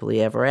and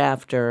Happily Ever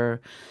After,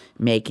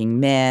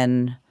 Making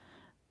Men,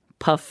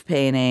 Puff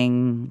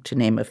Painting, to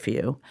name a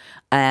few.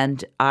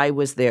 And I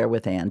was there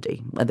with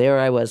Andy. There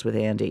I was with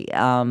Andy.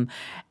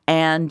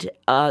 And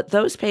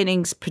those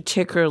paintings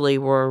particularly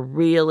were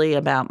really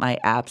about my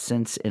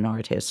absence in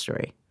art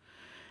history.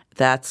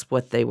 That's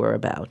what they were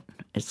about.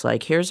 It's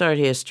like, here's art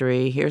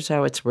history, here's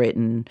how it's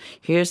written,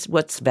 here's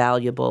what's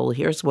valuable,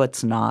 here's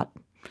what's not.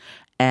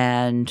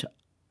 And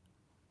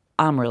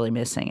I'm really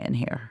missing in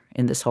here,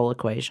 in this whole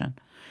equation.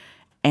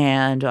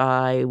 And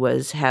I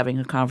was having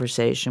a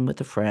conversation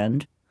with a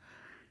friend.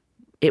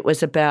 It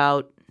was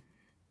about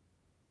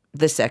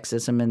the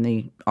sexism in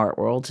the art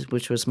world,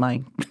 which was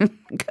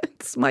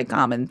it's my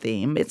common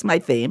theme. It's my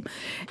theme.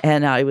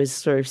 And I was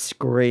sort of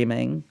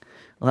screaming,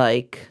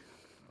 like,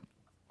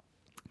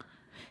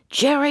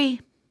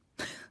 Jerry,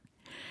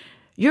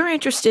 you're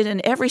interested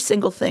in every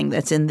single thing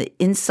that's in the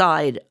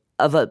inside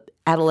of an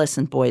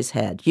adolescent boy's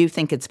head. You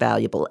think it's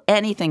valuable.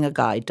 Anything a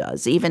guy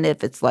does, even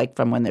if it's like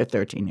from when they're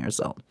 13 years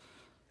old.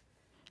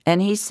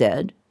 And he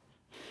said,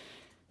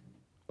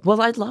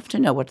 well, I'd love to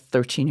know what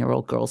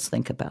 13-year-old girls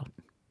think about.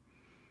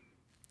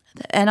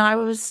 And I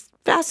was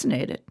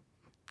fascinated.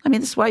 I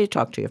mean, this is why you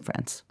talk to your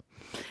friends.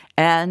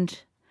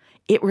 And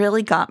it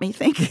really got me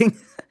thinking.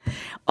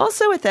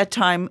 Also at that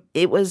time,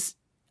 it was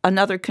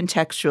another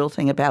contextual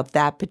thing about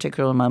that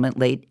particular moment,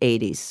 late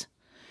 80s.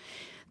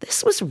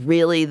 This was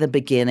really the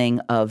beginning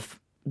of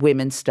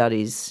women's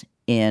studies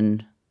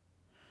in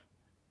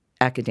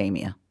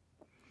academia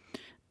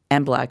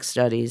and Black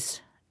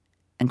studies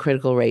and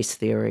critical race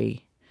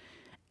theory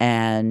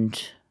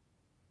and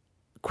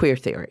queer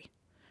theory.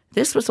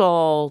 This was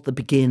all the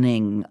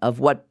beginning of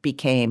what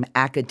became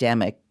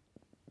academic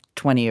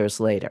 20 years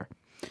later.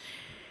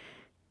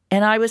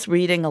 And I was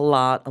reading a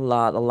lot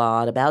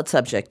about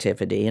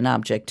subjectivity and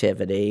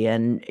objectivity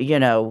and,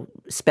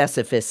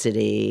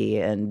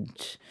 specificity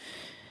and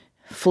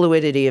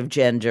fluidity of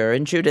gender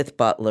and Judith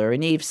Butler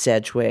and Eve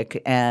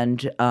Sedgwick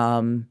and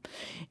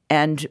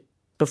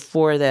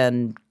before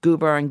then,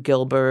 Gubar and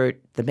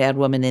Gilbert, The Mad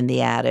Woman in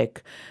the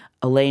Attic,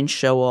 Elaine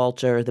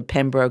Showalter, the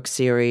Pembroke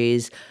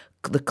series,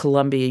 the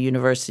Columbia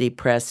University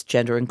Press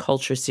Gender and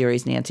Culture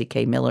series Nancy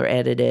K. Miller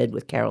edited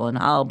with Carolyn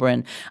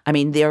Halbrin. I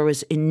mean, there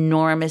was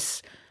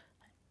enormous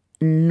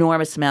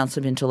amounts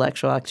of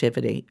intellectual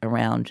activity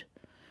around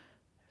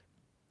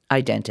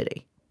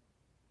identity.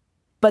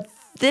 But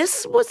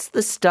this was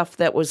the stuff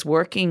that was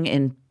working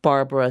in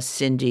Barbara,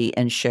 Cindy,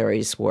 and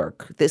Sherry's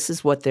work. This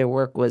is what their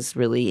work was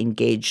really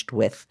engaged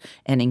with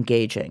and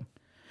engaging.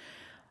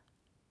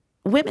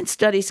 Women's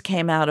studies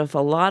came out of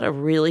a lot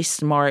of really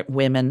smart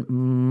women,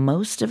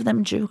 most of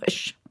them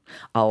Jewish,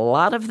 a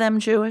lot of them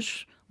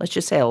Jewish. Let's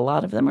just say a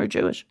lot of them are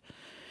Jewish,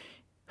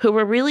 who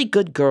were really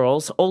good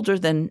girls, older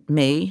than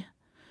me,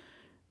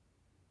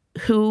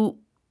 who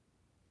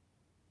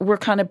were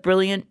kind of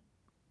brilliant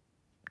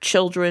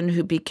children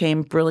who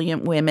became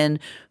brilliant women,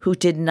 who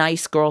did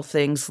nice girl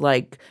things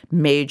like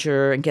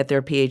major and get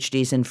their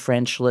PhDs in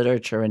French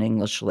literature and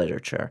English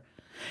literature.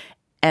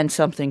 And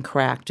something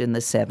cracked in the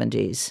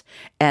 70s.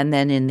 And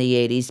then in the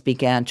 80s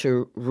began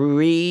to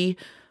re-examine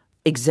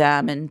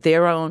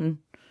their own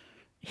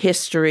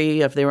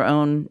history of their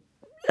own,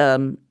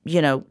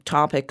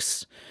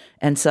 topics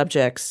and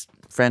subjects,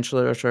 French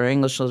literature,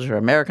 English literature,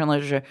 American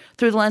literature,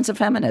 through the lens of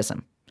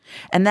feminism.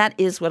 And that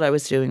is what I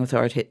was doing with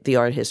the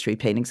art history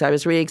paintings. I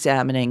was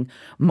re-examining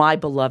my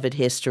beloved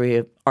history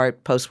of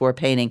art post-war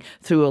painting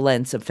through a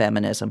lens of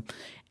feminism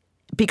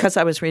because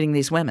I was reading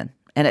these women.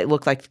 And it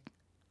looked like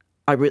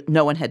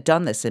no one had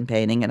done this in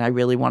painting, and I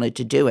really wanted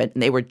to do it.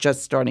 And they were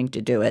just starting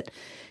to do it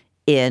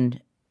in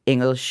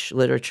English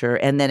literature.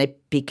 And then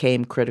it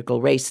became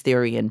critical race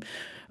theory and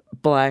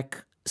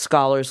Black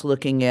scholars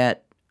looking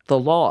at the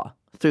law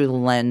through the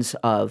lens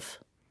of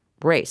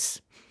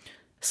race.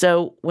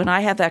 So when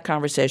I had that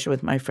conversation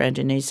with my friend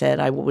and he said,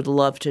 I would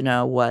love to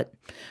know what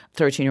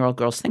 13-year-old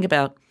girls think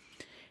about,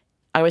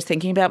 I was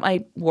thinking about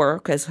my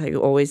work, as I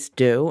always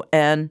do,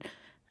 and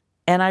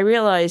I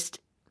realized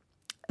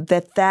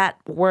that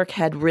work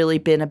had really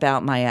been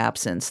about my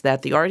absence,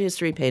 that the art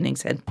history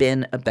paintings had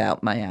been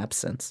about my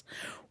absence.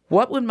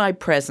 What would my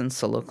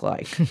presence look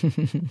like?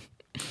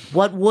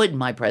 What would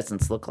my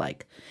presence look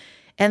like?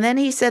 And then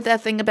he said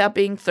that thing about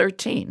being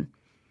 13.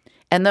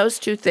 And those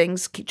two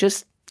things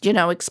just,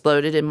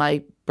 exploded in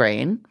my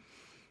brain.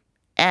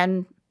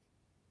 And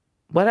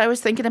what I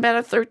was thinking about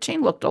at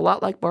 13 looked a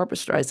lot like Barbra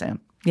Streisand.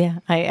 Yeah,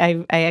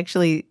 I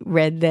actually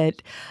read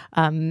that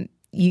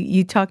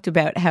you talked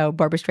about how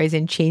Barbra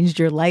Streisand changed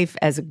your life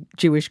as a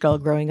Jewish girl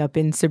growing up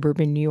in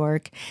suburban New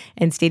York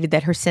and stated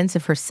that her sense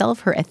of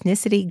herself, her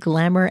ethnicity,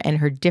 glamour, and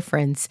her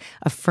difference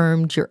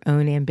affirmed your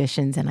own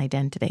ambitions and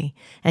identity.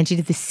 And she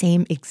did the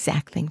same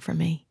exact thing for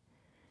me.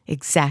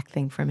 Exact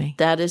thing for me.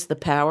 That is the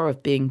power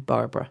of being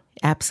Barbara.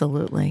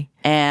 Absolutely.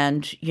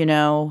 And,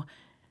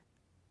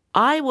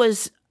 I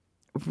was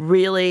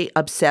really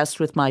obsessed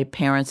with my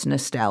parents'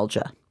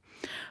 nostalgia.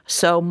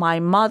 So my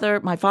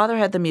father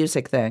had the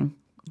music thing,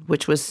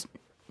 which was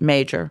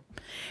major.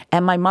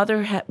 And my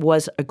mother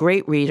was a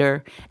great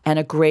reader and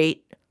a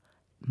great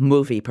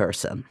movie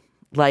person,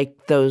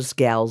 like those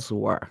gals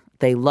were.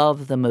 They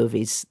loved the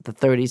movies, the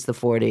 30s, the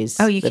 40s.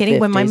 Oh, you kidding?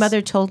 50s. When my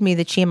mother told me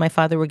that she and my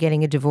father were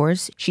getting a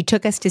divorce, she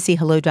took us to see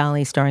Hello,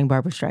 Dolly starring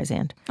Barbra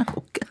Streisand. Oh,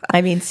 God.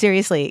 I mean,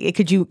 seriously,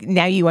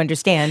 now you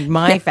understand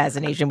my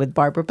fascination with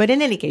Barbara. But in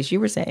any case,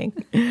 you were saying.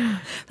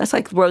 That's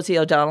like Rosie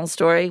O'Donnell's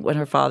story when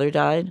her father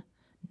died.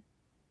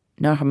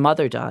 No, her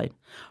mother died.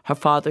 Her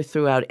father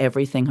threw out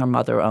everything her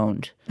mother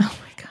owned. Oh,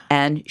 my God.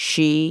 And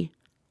she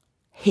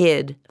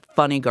hid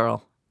Funny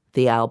Girl,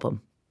 the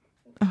album.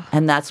 Oh.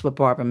 And that's what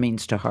Barbara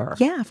means to her.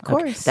 Yeah, of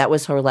course. Okay. That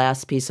was her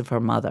last piece of her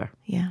mother.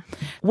 Yeah.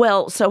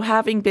 Well, so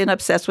having been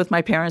obsessed with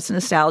my parents'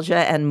 nostalgia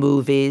and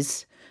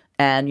movies,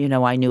 and,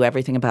 I knew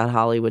everything about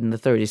Hollywood in the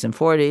 30s and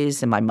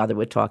 40s, and my mother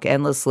would talk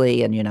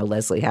endlessly, and,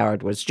 Leslie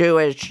Howard was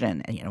Jewish,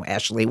 and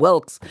Ashley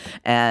Wilkes,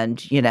 and,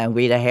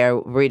 Rita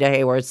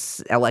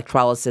Hayworth's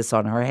electrolysis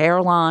on her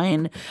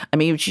hairline. I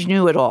mean, she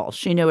knew it all.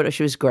 She knew it.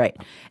 She was great.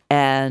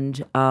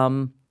 And,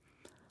 I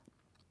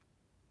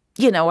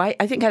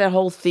think I had a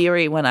whole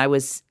theory when I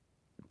was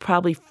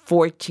probably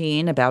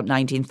 14, about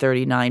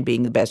 1939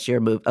 being the best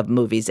year of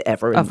movies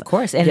ever. Of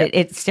course, and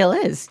it still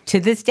is to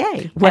this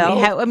day. Well,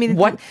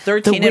 what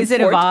 13 the and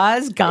Wizard of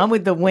Oz, Gone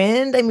with the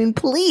Wind. I mean,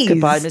 please.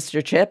 Goodbye,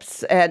 Mr.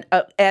 Chips,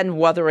 and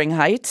Wuthering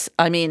Heights.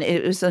 I mean,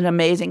 it was an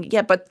amazing,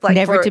 but like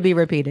never to be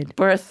repeated.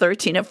 For a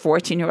 13 or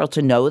 14-year-old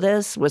to know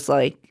this was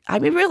like, I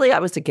mean, really, I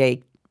was a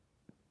gay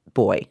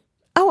boy.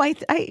 Oh,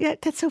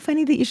 that's so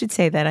funny that you should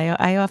say that.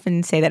 I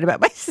often say that about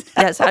myself.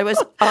 Yes, I was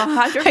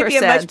 100%. I'd be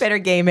a much better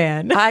gay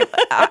man. I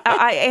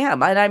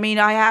am, and I mean,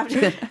 I have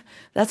to.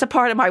 That's a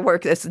part of my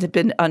work that's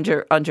been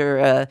under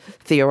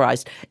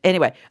theorized.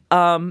 Anyway,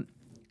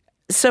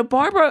 so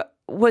Barbara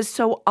was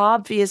so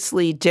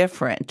obviously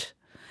different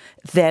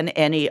than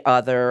any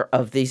other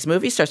of these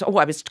movie stars. Oh,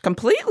 I was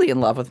completely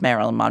in love with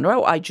Marilyn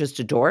Monroe. I just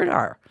adored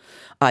her.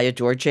 I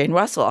adored Jane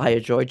Russell. I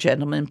adored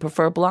Gentlemen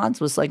Prefer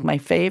Blondes was like my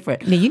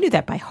favorite. Now, you knew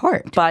that by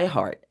heart. By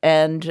heart.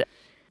 And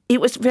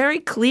it was very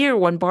clear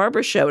when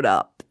Barbara showed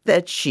up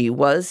that she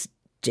was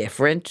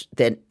different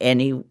than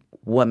any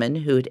woman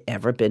who'd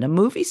ever been a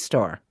movie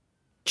star.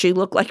 She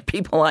looked like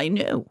people I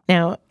knew.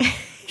 Now,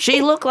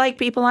 she looked like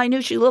people I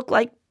knew. She looked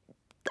like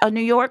a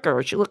New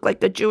Yorker. She looked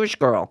like a Jewish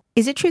girl.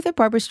 Is it true that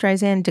Barbra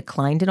Streisand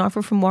declined an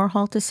offer from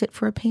Warhol to sit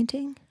for a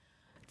painting?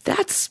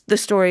 That's the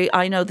story.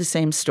 I know the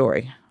same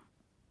story.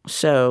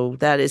 So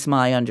that is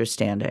my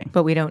understanding.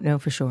 But we don't know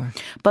for sure.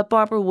 But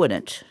Barbara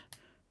wouldn't,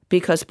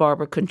 because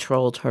Barbara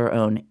controlled her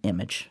own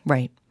image.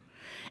 Right.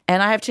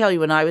 And I have to tell you,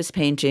 when I was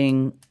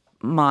painting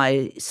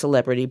my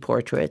celebrity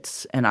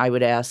portraits, and I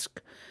would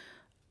ask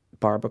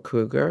Barbara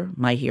Kruger,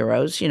 my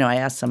heroes, I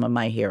asked some of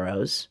my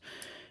heroes,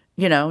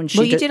 and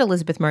you did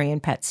Elizabeth Murray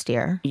and Pat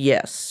Steer.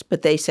 Yes,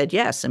 but they said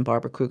yes, and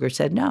Barbara Kruger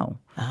said no,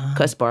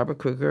 because Barbara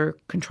Kruger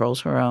controls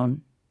her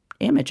own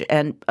image.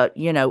 And,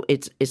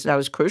 it's not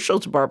as crucial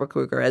to Barbara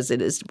Kruger as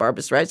it is to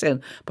Barbra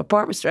Streisand, but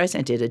Barbra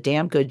Streisand did a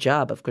damn good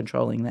job of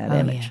controlling that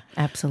image. Yeah,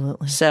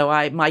 absolutely. So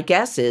my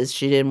guess is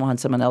she didn't want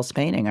someone else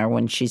painting her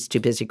when she's too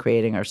busy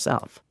creating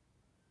herself.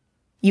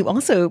 You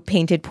also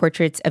painted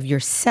portraits of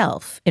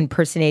yourself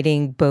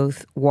impersonating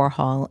both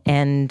Warhol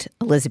and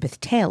Elizabeth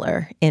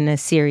Taylor in a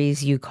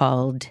series you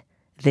called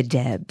The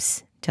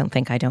Debs. Don't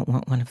think I don't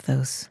want one of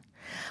those.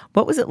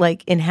 What was it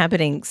like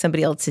inhabiting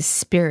somebody else's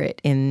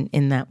spirit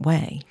in that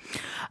way?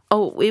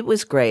 Oh, it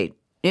was great.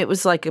 It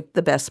was like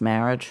the best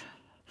marriage.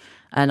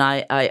 And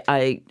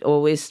I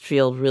always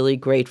feel really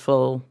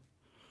grateful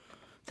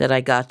that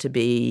I got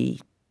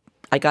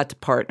to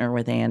partner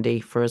with Andy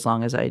for as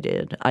long as I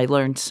did. I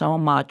learned so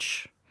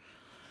much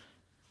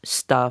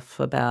stuff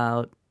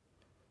about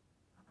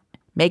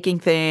making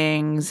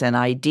things and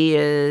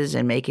ideas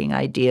and making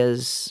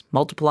ideas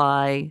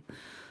multiply,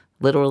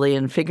 literally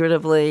and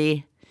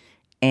figuratively.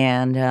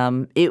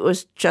 And it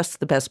was just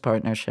the best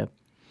partnership.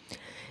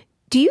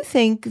 Do you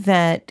think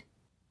that,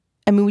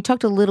 we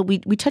touched a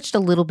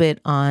little bit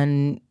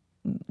on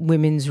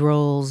women's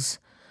roles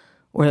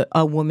or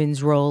a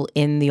woman's role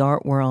in the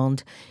art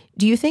world.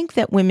 Do you think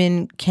that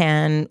women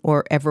can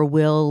or ever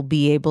will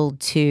be able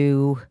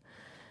to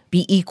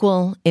be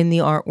equal in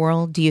the art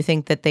world? Do you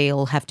think that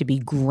they'll have to be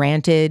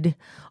granted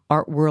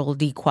art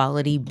world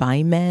equality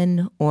by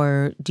men?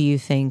 Or do you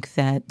think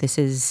that this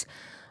is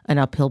an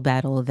uphill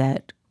battle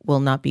that will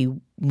not be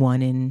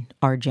won in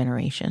our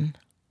generation?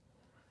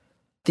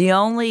 The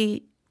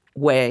only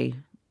way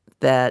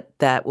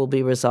that will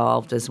be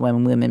resolved is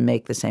when women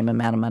make the same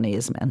amount of money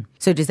as men.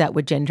 So does that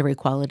what gender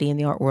equality in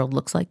the art world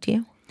looks like to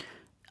you?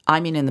 I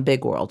mean in the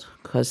big world,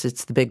 because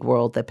it's the big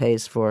world that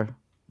pays for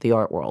the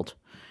art world.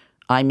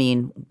 I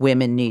mean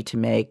women need to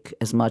make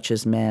as much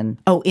as men.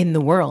 Oh, in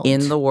the world.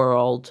 In the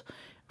world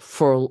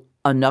for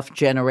enough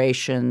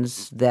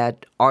generations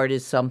that art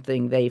is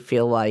something they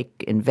feel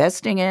like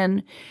investing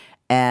in.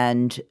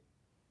 And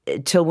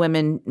till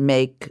women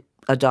make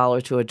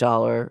 $1 to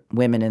 $1,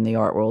 women in the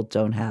art world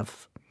don't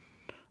have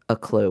a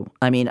clue.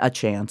 A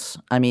chance.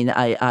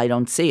 I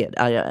don't see it.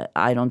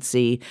 I don't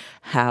see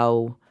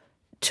how,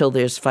 till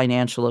there's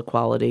financial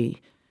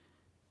equality,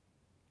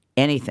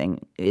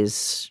 anything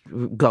is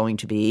going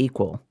to be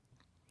equal.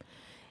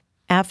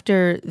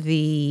 After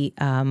the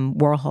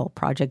Warhol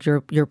project,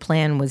 your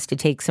plan was to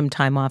take some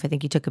time off. I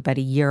think you took about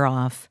a year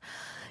off.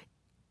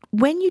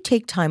 When you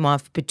take time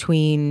off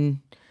between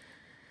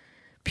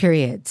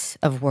periods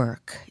of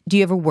work, do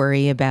you ever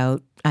worry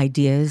about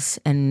ideas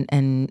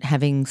and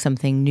having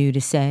something new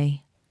to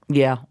say?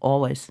 Yeah,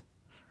 always.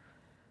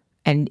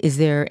 And is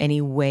there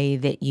any way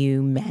that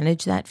you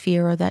manage that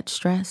fear or that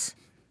stress?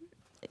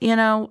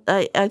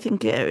 I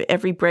think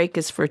every break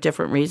is for a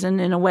different reason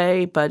in a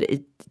way, but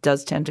it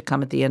does tend to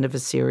come at the end of a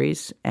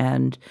series.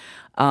 And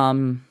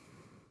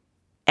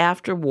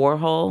after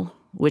Warhol,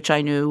 which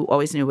I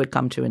always knew would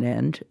come to an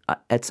end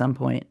at some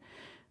point,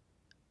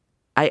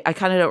 I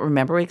kind of don't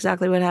remember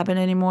exactly what happened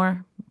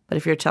anymore. But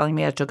if you're telling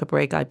me I took a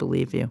break, I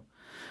believe you.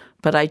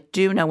 But I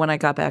do know when I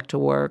got back to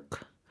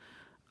work,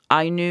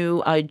 I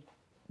knew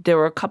there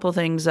were a couple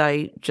things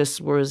I just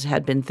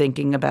had been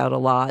thinking about a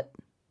lot.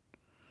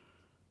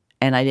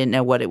 And I didn't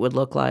know what it would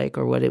look like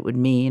or what it would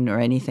mean or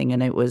anything.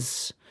 And it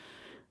was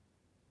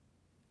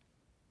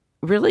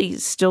really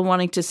still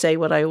wanting to say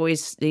what I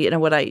always,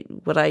 what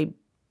I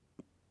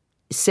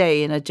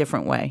say in a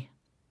different way.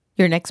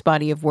 Your next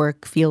body of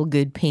work, Feel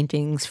Good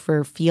Paintings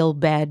for Feel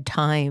Bad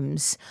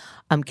Times,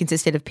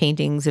 consisted of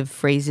paintings of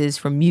phrases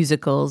from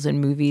musicals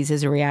and movies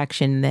as a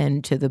reaction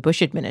then to the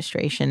Bush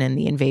administration and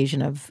the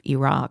invasion of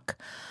Iraq.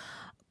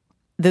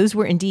 Those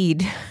were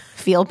indeed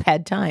feel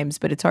bad times,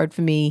 but it's hard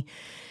for me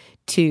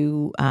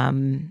to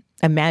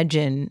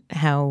imagine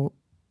how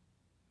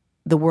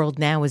the world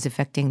now is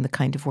affecting the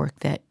kind of work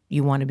that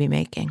you want to be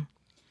making.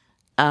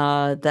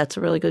 That's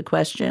a really good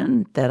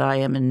question that I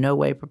am in no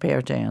way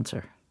prepared to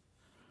answer.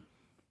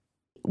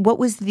 What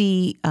was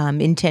the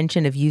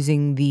intention of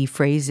using the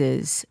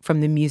phrases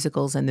from the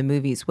musicals and the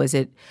movies? Was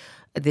it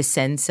the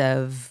sense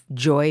of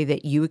joy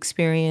that you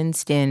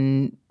experienced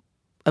in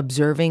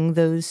observing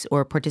those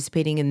or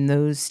participating in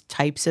those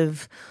types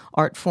of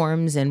art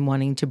forms and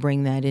wanting to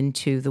bring that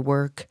into the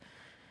work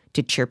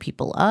to cheer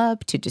people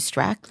up, to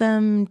distract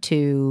them,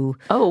 to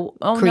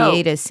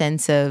create a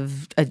sense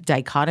of a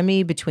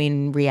dichotomy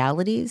between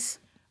realities?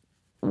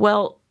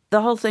 Well,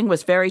 the whole thing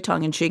was very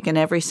tongue-in-cheek, and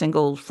every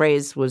single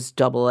phrase was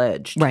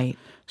double-edged. Right.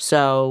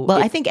 So,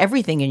 I think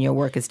everything in your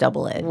work is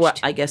double-edged. Well,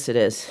 I guess it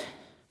is.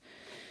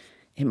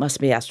 It must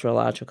be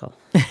astrological.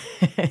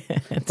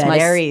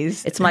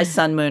 Aries. It's my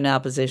sun-moon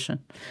opposition.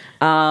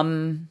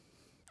 I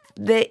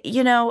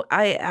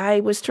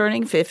was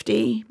turning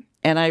 50,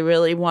 and I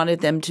really wanted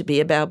them to be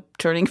about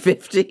turning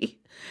 50.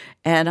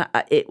 And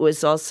it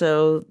was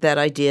also that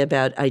idea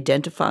about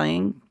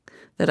identifying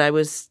that I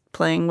was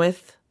playing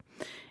with,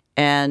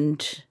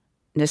 and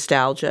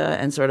nostalgia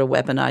and sort of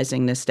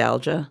weaponizing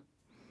nostalgia.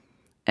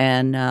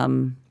 And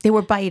they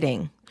were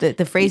biting.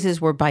 The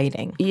phrases were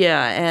biting.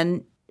 Yeah,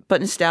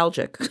 but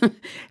nostalgic.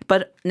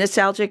 But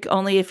nostalgic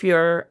only if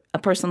you're a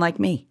person like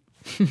me.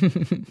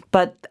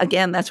 But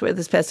again, that's where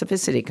the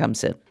specificity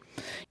comes in.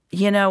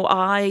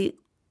 I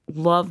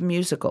love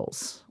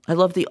musicals. I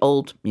love the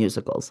old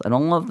musicals. I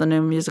don't love the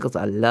new musicals.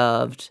 I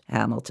loved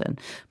Hamilton.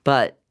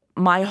 But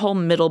my whole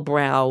middle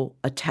brow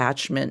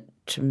attachment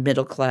to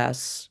middle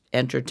class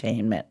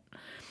entertainment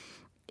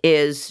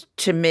is,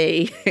 to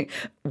me,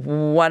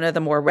 one of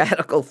the more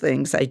radical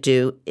things I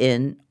do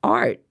in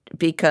art,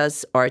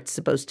 because art's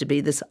supposed to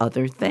be this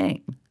other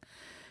thing.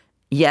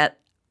 Yet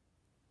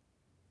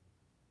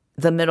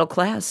the middle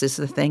class is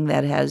the thing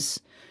that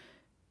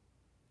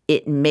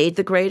it made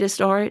the greatest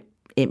art.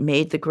 It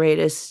made the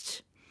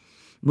greatest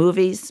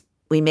movies.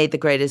 We made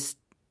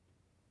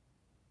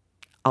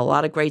a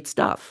lot of great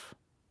stuff.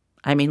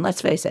 I mean,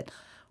 let's face it,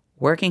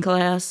 working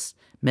class,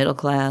 middle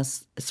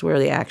class, it's where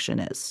the action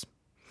is.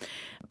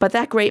 But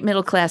that great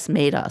middle class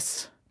made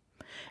us.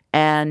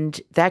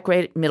 And that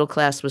great middle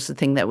class was the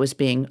thing that was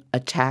being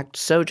attacked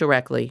so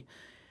directly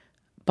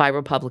by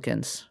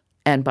Republicans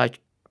and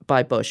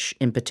by Bush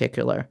in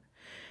particular.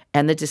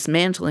 And the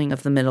dismantling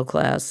of the middle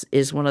class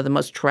is one of the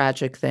most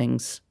tragic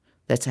things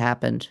that's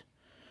happened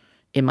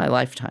in my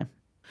lifetime.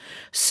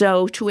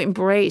 So to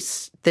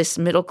embrace this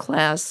middle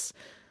class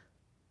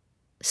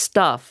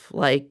stuff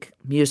like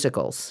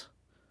musicals,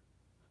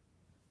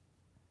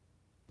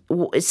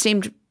 it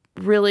seemed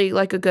really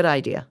like a good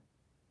idea.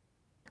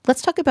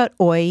 Let's talk about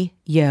Oi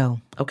Yo.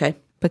 Okay.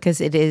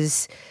 Because it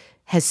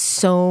has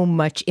so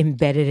much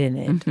embedded in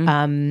it.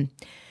 Mm-hmm.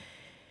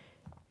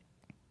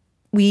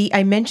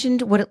 I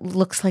mentioned what it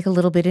looks like a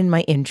little bit in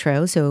my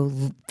intro. So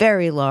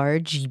very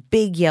large,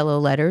 big yellow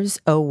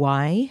letters,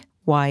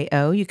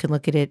 OYYO. You can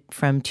look at it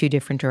from two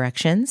different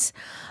directions.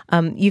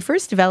 You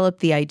first developed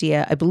the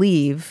idea, I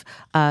believe,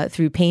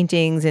 through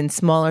paintings and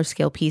smaller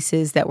scale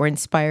pieces that were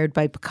inspired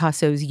by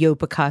Picasso's Yo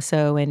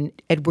Picasso and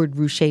Edward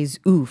Rouché's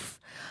Oof.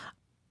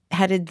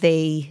 How did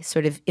they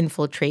sort of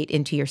infiltrate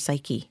into your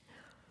psyche?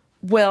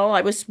 Well, I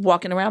was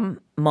walking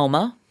around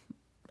MoMA,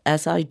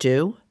 as I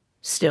do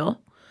still.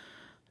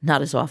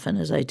 Not as often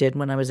as I did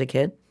when I was a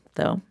kid,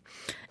 though.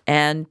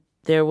 And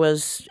there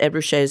was Ed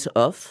Rouché's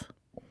Oof,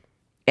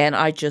 and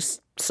I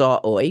just saw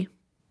Oi.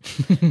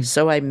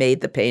 So I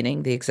made the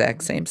painting the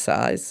exact same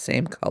size,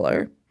 same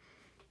color.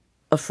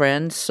 A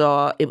friend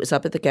saw, it was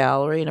up at the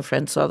gallery, and a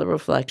friend saw the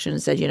reflection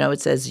and said,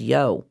 it says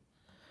Yo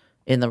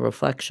in the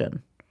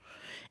reflection.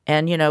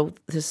 And,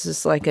 this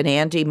is like an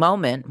Andy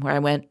moment where I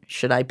went,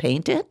 should I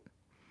paint it?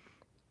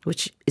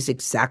 Which is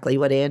exactly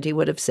what Andy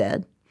would have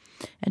said.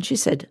 And she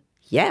said,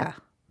 yeah.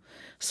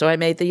 So I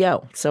made the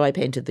Yo. So I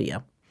painted the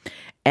Yo.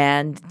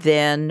 And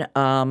then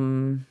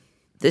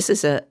this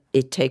is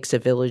It Takes a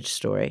Village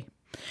story.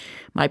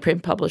 My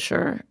print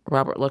publisher,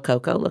 Robert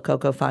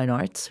Lococo Fine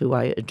Arts, who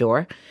I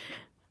adore,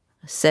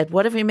 said,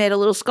 what if we made a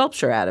little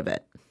sculpture out of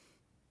it?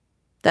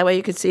 That way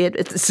you could see it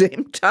at the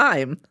same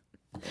time.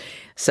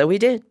 So we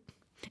did.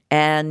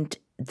 And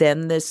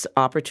then this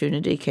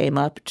opportunity came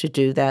up to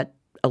do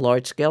a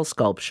large-scale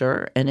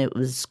sculpture, and it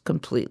was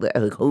completely,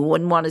 who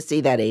wouldn't want to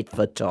see that 8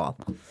 foot tall?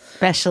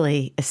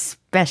 Especially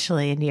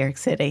in New York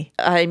City.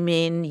 I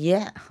mean,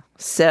 yeah.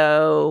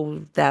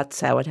 So that's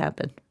how it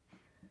happened.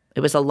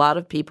 It was a lot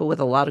of people with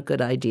a lot of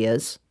good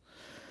ideas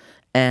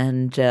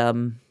and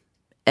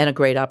a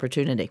great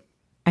opportunity.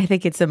 I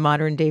think it's a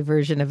modern day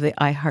version of the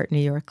I Heart New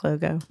York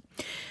logo.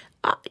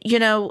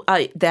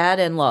 That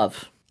and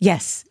love.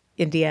 Yes,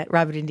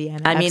 Robert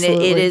Indiana. I mean,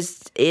 it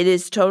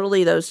is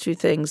totally those two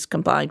things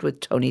combined with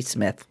Tony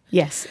Smith.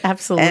 Yes,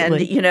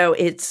 absolutely. And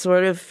it's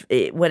sort of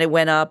when it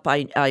went up,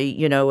 when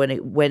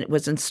it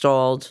was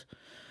installed,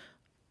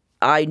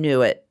 I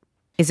knew it.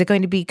 Is it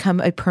going to become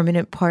a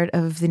permanent part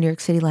of the New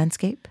York City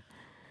landscape?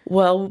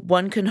 Well,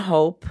 one can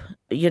hope.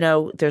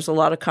 There's a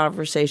lot of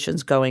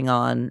conversations going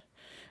on.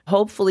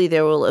 Hopefully,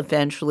 there will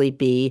eventually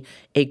be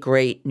a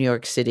great New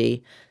York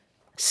City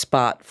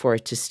spot for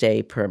it to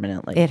stay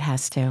permanently. It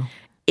has to.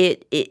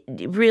 It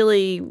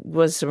really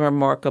was a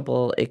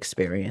remarkable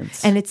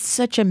experience. And it's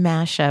such a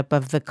mashup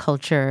of the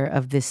culture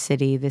of this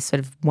city, this sort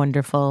of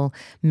wonderful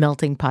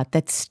melting pot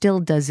that still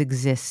does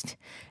exist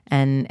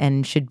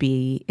and should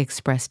be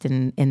expressed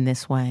in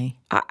this way.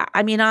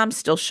 I mean, I'm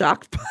still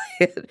shocked by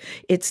it.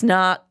 It's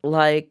not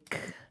like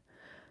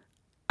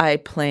I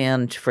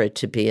planned for it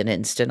to be an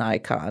instant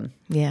icon.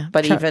 Yeah.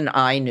 But even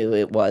I knew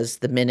it was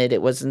the minute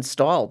it was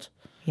installed.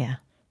 Yeah.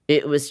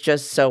 It was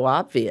just so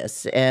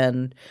obvious.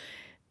 And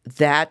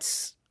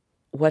that's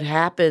what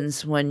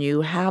happens when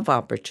you have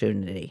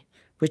opportunity,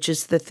 which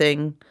is the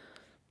thing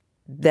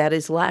that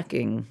is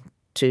lacking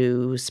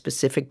to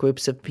specific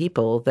groups of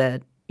people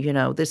that,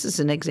 this is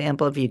an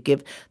example of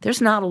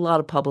there's not a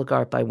lot of public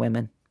art by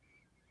women.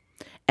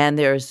 And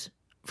there's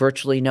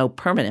virtually no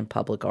permanent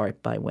public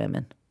art by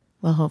women.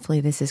 Well,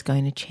 hopefully this is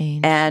going to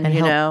change and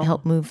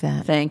help move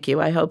that. Thank you.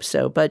 I hope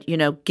so. But,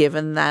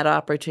 given that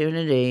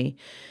opportunity,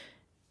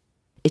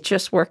 it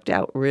just worked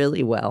out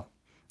really well.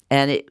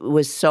 And it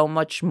was so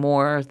much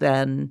more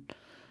than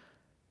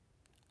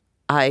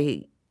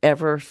I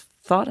ever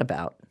thought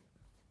about,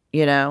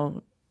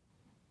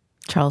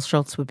 Charles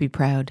Schulz would be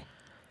proud.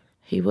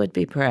 He would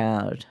be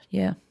proud,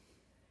 yeah.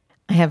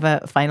 I have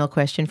a final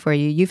question for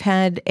you. You've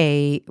had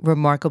a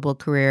remarkable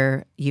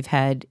career. You've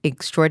had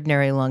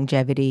extraordinary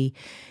longevity.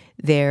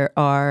 There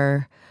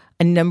are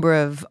a number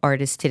of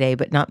artists today,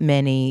 but not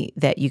many,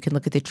 that you can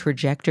look at the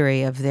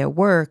trajectory of their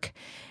work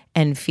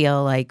and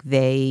feel like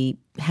they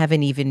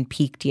haven't even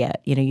peaked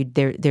yet.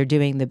 They're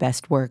doing the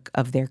best work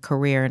of their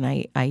career, and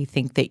I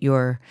think that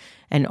you're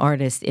an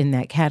artist in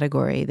that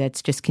category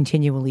that's just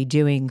continually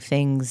doing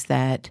things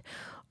that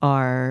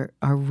are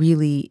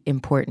really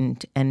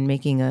important and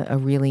making a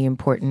really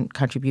important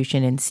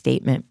contribution and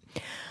statement.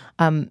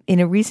 In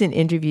a recent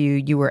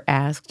interview, you were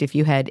asked if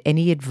you had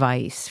any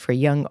advice for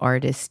young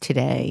artists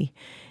today,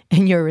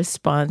 and your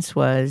response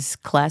was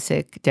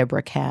classic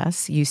Deborah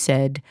Cass. You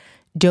said,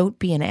 "Don't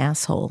be an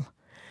asshole."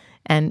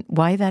 And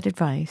why that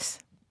advice?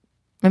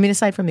 I mean,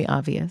 aside from the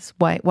obvious,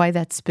 why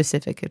that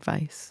specific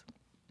advice?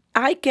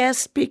 I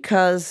guess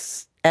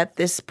because at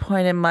this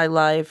point in my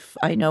life,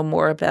 I know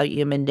more about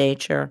human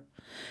nature,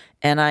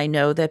 and I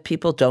know that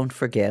people don't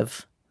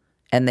forgive,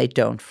 and they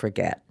don't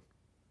forget.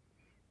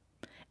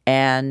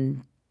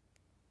 And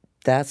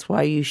that's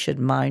why you should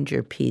mind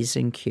your P's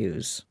and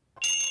Q's.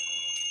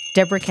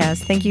 Deborah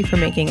Cass, thank you for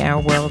making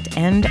our world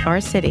and our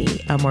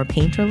city a more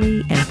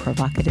painterly and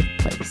provocative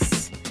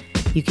place.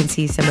 You can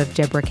see some of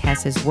Deborah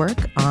Cass's work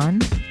on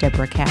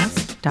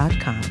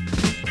deborahcass.com.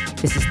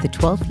 This is the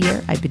 12th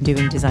year I've been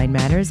doing Design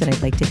Matters, and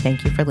I'd like to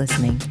thank you for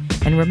listening.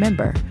 And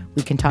remember,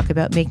 we can talk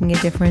about making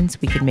a difference,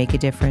 we can make a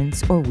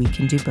difference, or we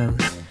can do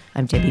both.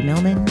 I'm Debbie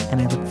Millman,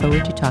 and I look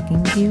forward to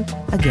talking with you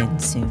again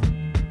soon.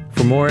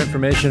 For more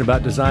information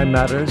about Design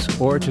Matters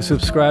or to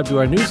subscribe to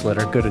our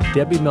newsletter, go to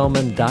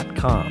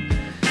debbiemillman.com.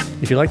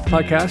 If you like the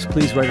podcast,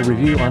 please write a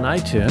review on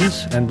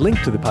iTunes and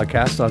link to the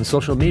podcast on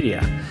social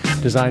media.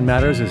 Design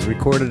Matters is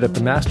recorded at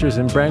the Masters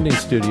in Branding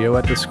Studio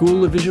at the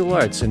School of Visual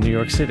Arts in New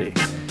York City.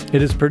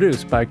 It is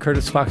produced by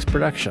Curtis Fox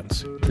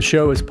Productions. The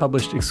show is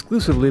published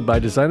exclusively by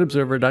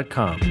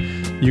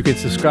DesignObserver.com. You can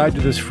subscribe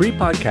to this free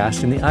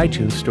podcast in the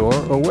iTunes Store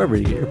or wherever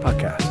you get your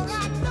podcasts.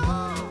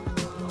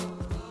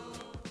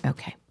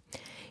 Okay.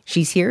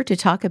 She's here to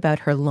talk about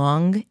her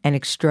long and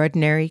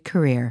extraordinary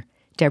career.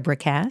 Deborah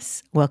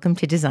Cass, welcome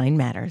to Design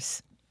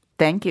Matters.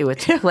 Thank you.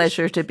 It's a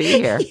pleasure to be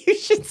here. You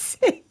should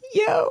say,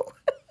 yo.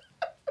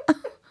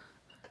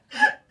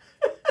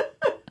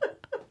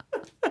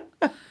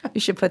 You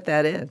should put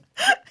that in.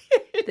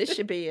 This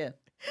should be it.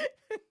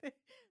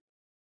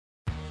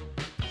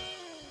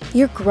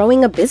 You're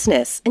growing a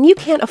business, and you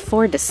can't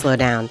afford to slow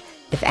down.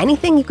 If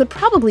anything, you could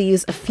probably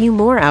use a few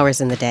more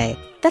hours in the day.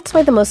 That's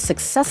why the most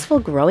successful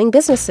growing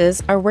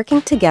businesses are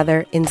working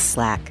together in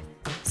Slack.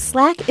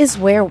 Slack is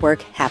where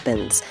work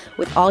happens,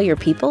 with all your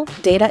people,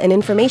 data, and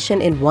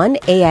information in one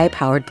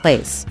AI-powered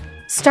place.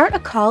 Start a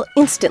call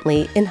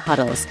instantly in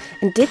huddles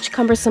and ditch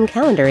cumbersome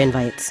calendar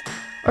invites.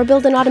 Or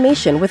build an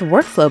automation with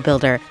Workflow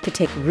Builder to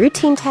take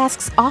routine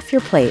tasks off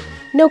your plate,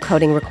 no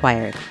coding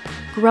required.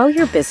 Grow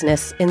your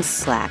business in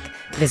Slack.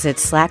 Visit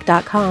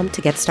slack.com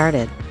to get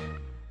started.